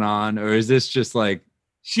turning someone on, or is this just like?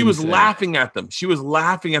 She was laughing at them. She was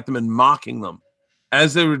laughing at them and mocking them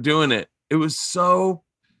as they were doing it. It was so.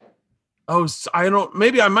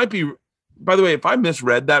 Maybe I might be. By the way, if I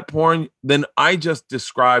misread that porn, then I just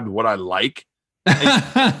described what I like.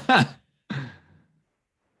 That's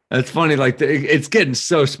funny. Like it's getting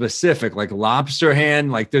so specific, like lobster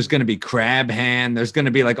hand, like there's going to be crab hand. There's going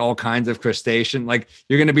to be like all kinds of crustacean. Like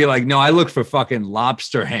you're going to be like, no, I look for fucking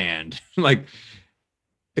lobster hand. Like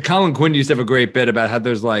Colin Quinn used to have a great bit about how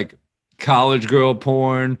there's like college girl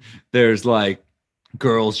porn. There's like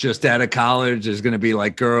girls just out of college. There's going to be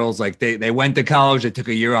like girls, like they went to college. They took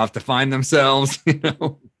a year off to find themselves, you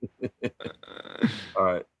know? All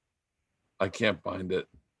right. I can't find it.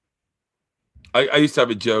 I used to have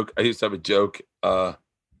a joke. I'll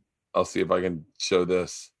see if I can show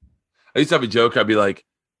this. I used to have a joke. I'd be like,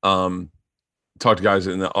 talk to guys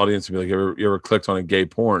in the audience and be like, you ever clicked on a gay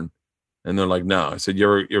porn? And they're like, no. I said,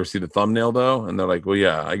 you ever see the thumbnail though? And they're like, well,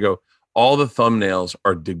 yeah. I go, all the thumbnails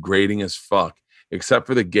are degrading as fuck, except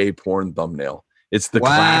for the gay porn thumbnail. It's the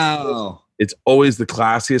classiest. It's always the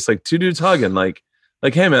classiest, like two dudes hugging, like,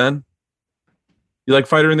 hey man, you like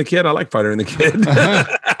Fighter and the Kid? I like Fighter and the Kid.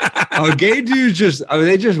 Are gay dudes are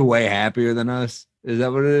they just way happier than us? Is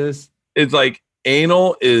that what it is? It's like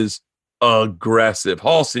anal is aggressive.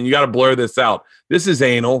 Halston, you got to blur this out. This is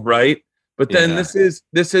anal, right? But then this is,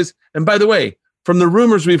 and by the way, from the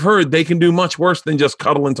rumors we've heard, they can do much worse than just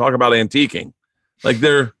cuddle and talk about antiquing. Like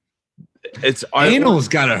anal's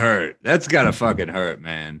gotta hurt. That's gotta fucking hurt,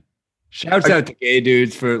 man. Shouts out to gay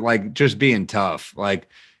dudes for like just being tough. Like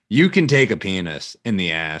you can take a penis in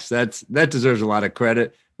the ass. That deserves a lot of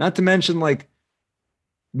credit. Not to mention like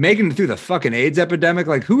making it through the fucking AIDS epidemic.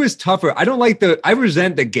 Like who is tougher? I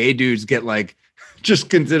resent that gay dudes get like just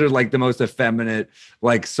considered like the most effeminate,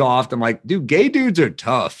 like soft. I'm like, dude, gay dudes are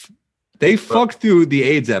tough. They fucked through the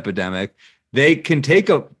AIDS epidemic. They can take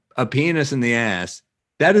a penis in the ass.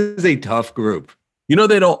 That is a tough group. You know,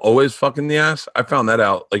 they don't always fuck in the ass. I found that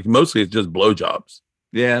out. Like mostly it's just blowjobs.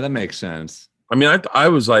 Yeah, that makes sense. I mean, I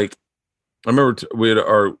was like, I remember we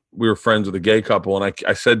were friends with a gay couple, and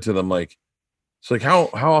I said to them like, it's like how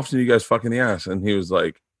often do you guys fuck in the ass? And he was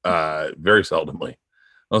like, very seldomly.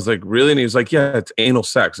 I was like, really? And he was like, yeah, it's anal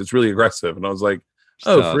sex. It's really aggressive. And I was like,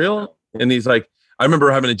 oh, for real? And he's like, I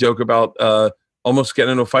remember having a joke about almost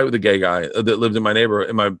getting into a fight with a gay guy that lived in my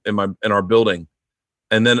neighborhood in our building.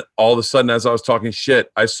 And then all of a sudden, as I was talking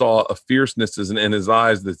shit, I saw a fierceness in his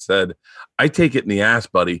eyes that said, I take it in the ass,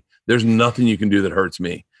 buddy. There's nothing you can do that hurts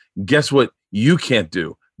me. Guess what? You can't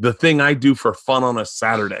do the thing I do for fun on a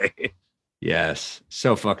Saturday. Yes.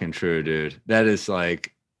 So fucking true, dude. That is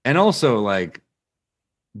like, and also like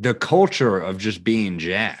the culture of just being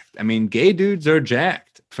jacked. I mean, gay dudes are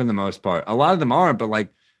jacked for the most part. A lot of them aren't, but like,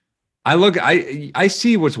 I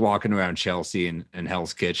see what's walking around Chelsea and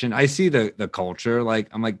Hell's Kitchen. I see the culture. Like,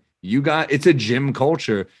 I'm like, it's a gym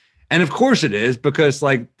culture. And of course it is, because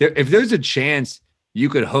like if there's a chance you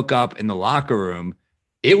could hook up in the locker room,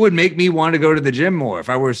 it would make me want to go to the gym more if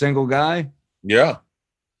I were a single guy. Yeah.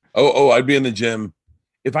 Oh, I'd be in the gym.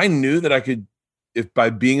 If I knew that I could, if by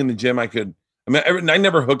being in the gym, I could, I mean, I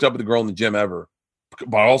never hooked up with a girl in the gym ever,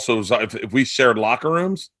 but also if we shared locker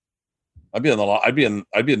rooms, I'd be in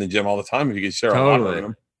the gym all the time if you could share a locker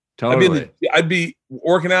room. Totally. I'd be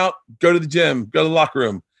working out, go to the gym, go to the locker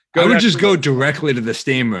room. I would just go directly to the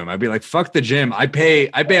steam room. I'd be like, fuck the gym. I pay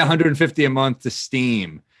 $150 a month to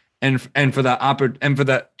steam and for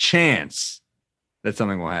the chance that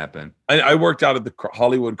something will happen. I worked out at the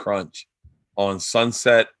Hollywood Crunch on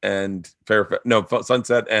Sunset and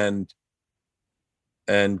Sunset and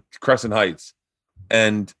Crescent Heights.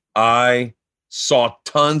 And I saw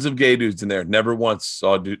tons of gay dudes in there. Never once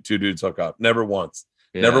saw two dudes hook up. Never once.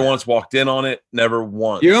 Never once walked in on it. Never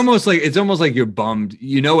once. You're almost like, it's almost like you're bummed.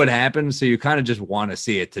 You know what happened, so you kind of just want to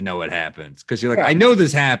see it to know what happens. Because you're like, I know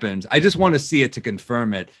this happens. I just want to see it to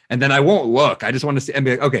confirm it, and then I won't look. I just want to see and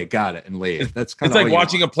be like, okay, got it, and leave. That's kind of it's like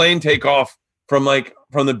watching a plane take off from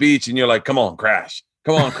the beach, and you're like, come on, crash,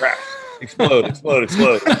 explode, explode,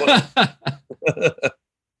 explode.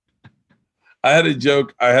 I had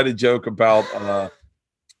a joke about.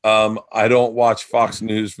 I don't watch Fox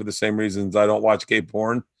News for the same reasons I don't watch gay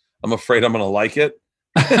porn. I'm afraid I'm going to like it.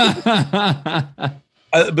 But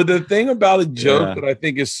the thing about a joke that I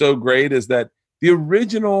think is so great is that the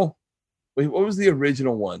original, what was the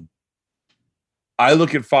original one? I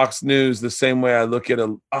look at Fox News the same way I look at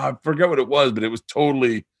I forget what it was, but it was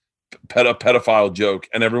totally a pedophile joke.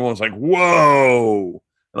 And everyone was like, whoa.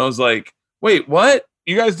 And I was like, wait, what?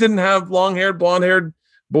 You guys didn't have long-haired, blonde-haired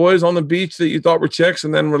boys on the beach that you thought were chicks,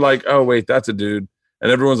 and then we're like, oh wait, that's a dude, and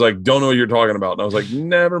everyone's like, don't know what you're talking about, and I was like,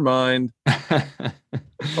 never mind.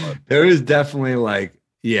 There is definitely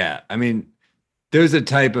I mean, there's a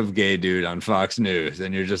type of gay dude on Fox News,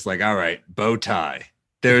 and you're just like, all right, bow tie.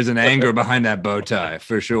 There's an anger behind that bow tie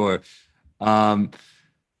for sure.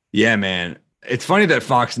 Yeah, man. It's funny that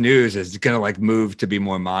Fox News is going to move to be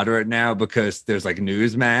more moderate now because there's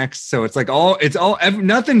Newsmax. So it's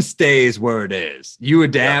nothing stays where it is. You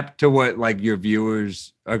adapt to what your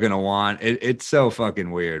viewers are going to want. It's so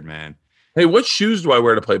fucking weird, man. Hey, what shoes do I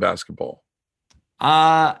wear to play basketball?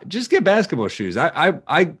 Just get basketball shoes.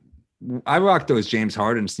 I rock those James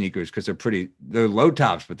Harden sneakers because they're low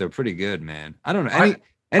tops, but they're pretty good, man. I don't know.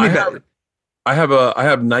 I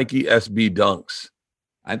have Nike SB Dunks.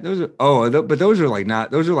 Those are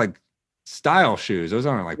style shoes. Those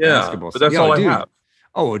aren't basketball. But that's all I have.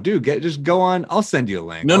 Oh, dude, just go on. I'll send you a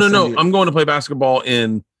link. No. I'm going to play basketball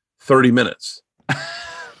in 30 minutes.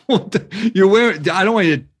 You're wearing. I don't want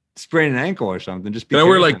you to sprain an ankle or something. Just be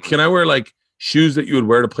Can I wear shoes that you would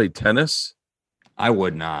wear to play tennis? I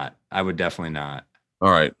would not. I would definitely not.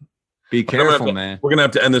 All right. Be careful, man. We're gonna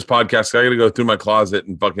have to end this podcast. I got to go through my closet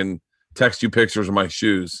and fucking text you pictures of my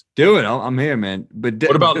shoes. Do it. I'm here, man. But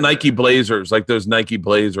what about Nike Blazers? Like those Nike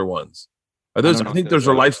Blazer ones? Are those? I think those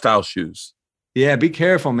are lifestyle shoes. Yeah, be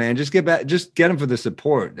careful, man. Just get them for the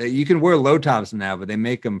support. You can wear low tops now, but they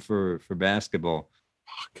make them for basketball.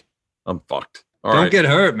 Fuck. I'm fucked. Don't get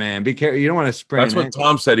hurt, man. Be careful. You don't want to sprain. That's what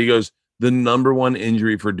Tom said. He goes, the number one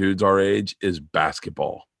injury for dudes our age is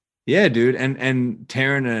basketball. Yeah, dude. And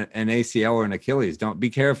tearing an ACL or an Achilles. Don't be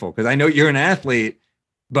careful. Because I know you're an athlete,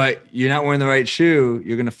 but you're not wearing the right shoe,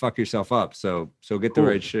 you're gonna fuck yourself up. So get the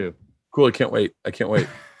right shoe. Cool. I can't wait.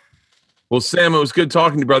 Well, Sam, it was good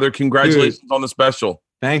talking to you, brother. Congratulations on the special.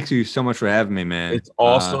 Thanks you so much for having me, man. It's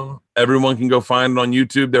awesome. Everyone can go find it on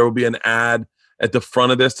YouTube. There will be an ad at the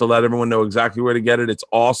front of this to let everyone know exactly where to get it. It's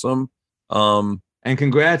awesome. And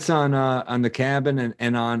congrats on the cabin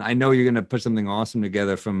and on. I know you're gonna put something awesome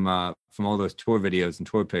together from all those tour videos and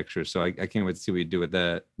tour pictures. So I can't wait to see what you do with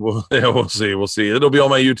that. Well, yeah, we'll see. It'll be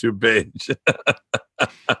on my YouTube page.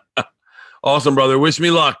 Awesome, brother. Wish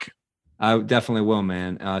me luck. I definitely will,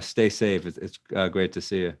 man. Stay safe. It's great to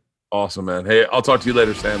see you. Awesome, man. Hey, I'll talk to you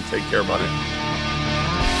later, Sam. Take care, buddy.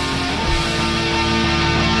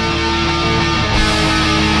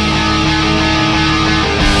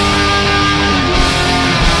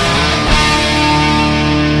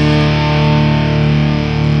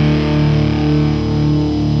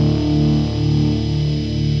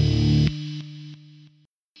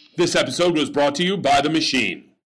 This episode was brought to you by The Machine.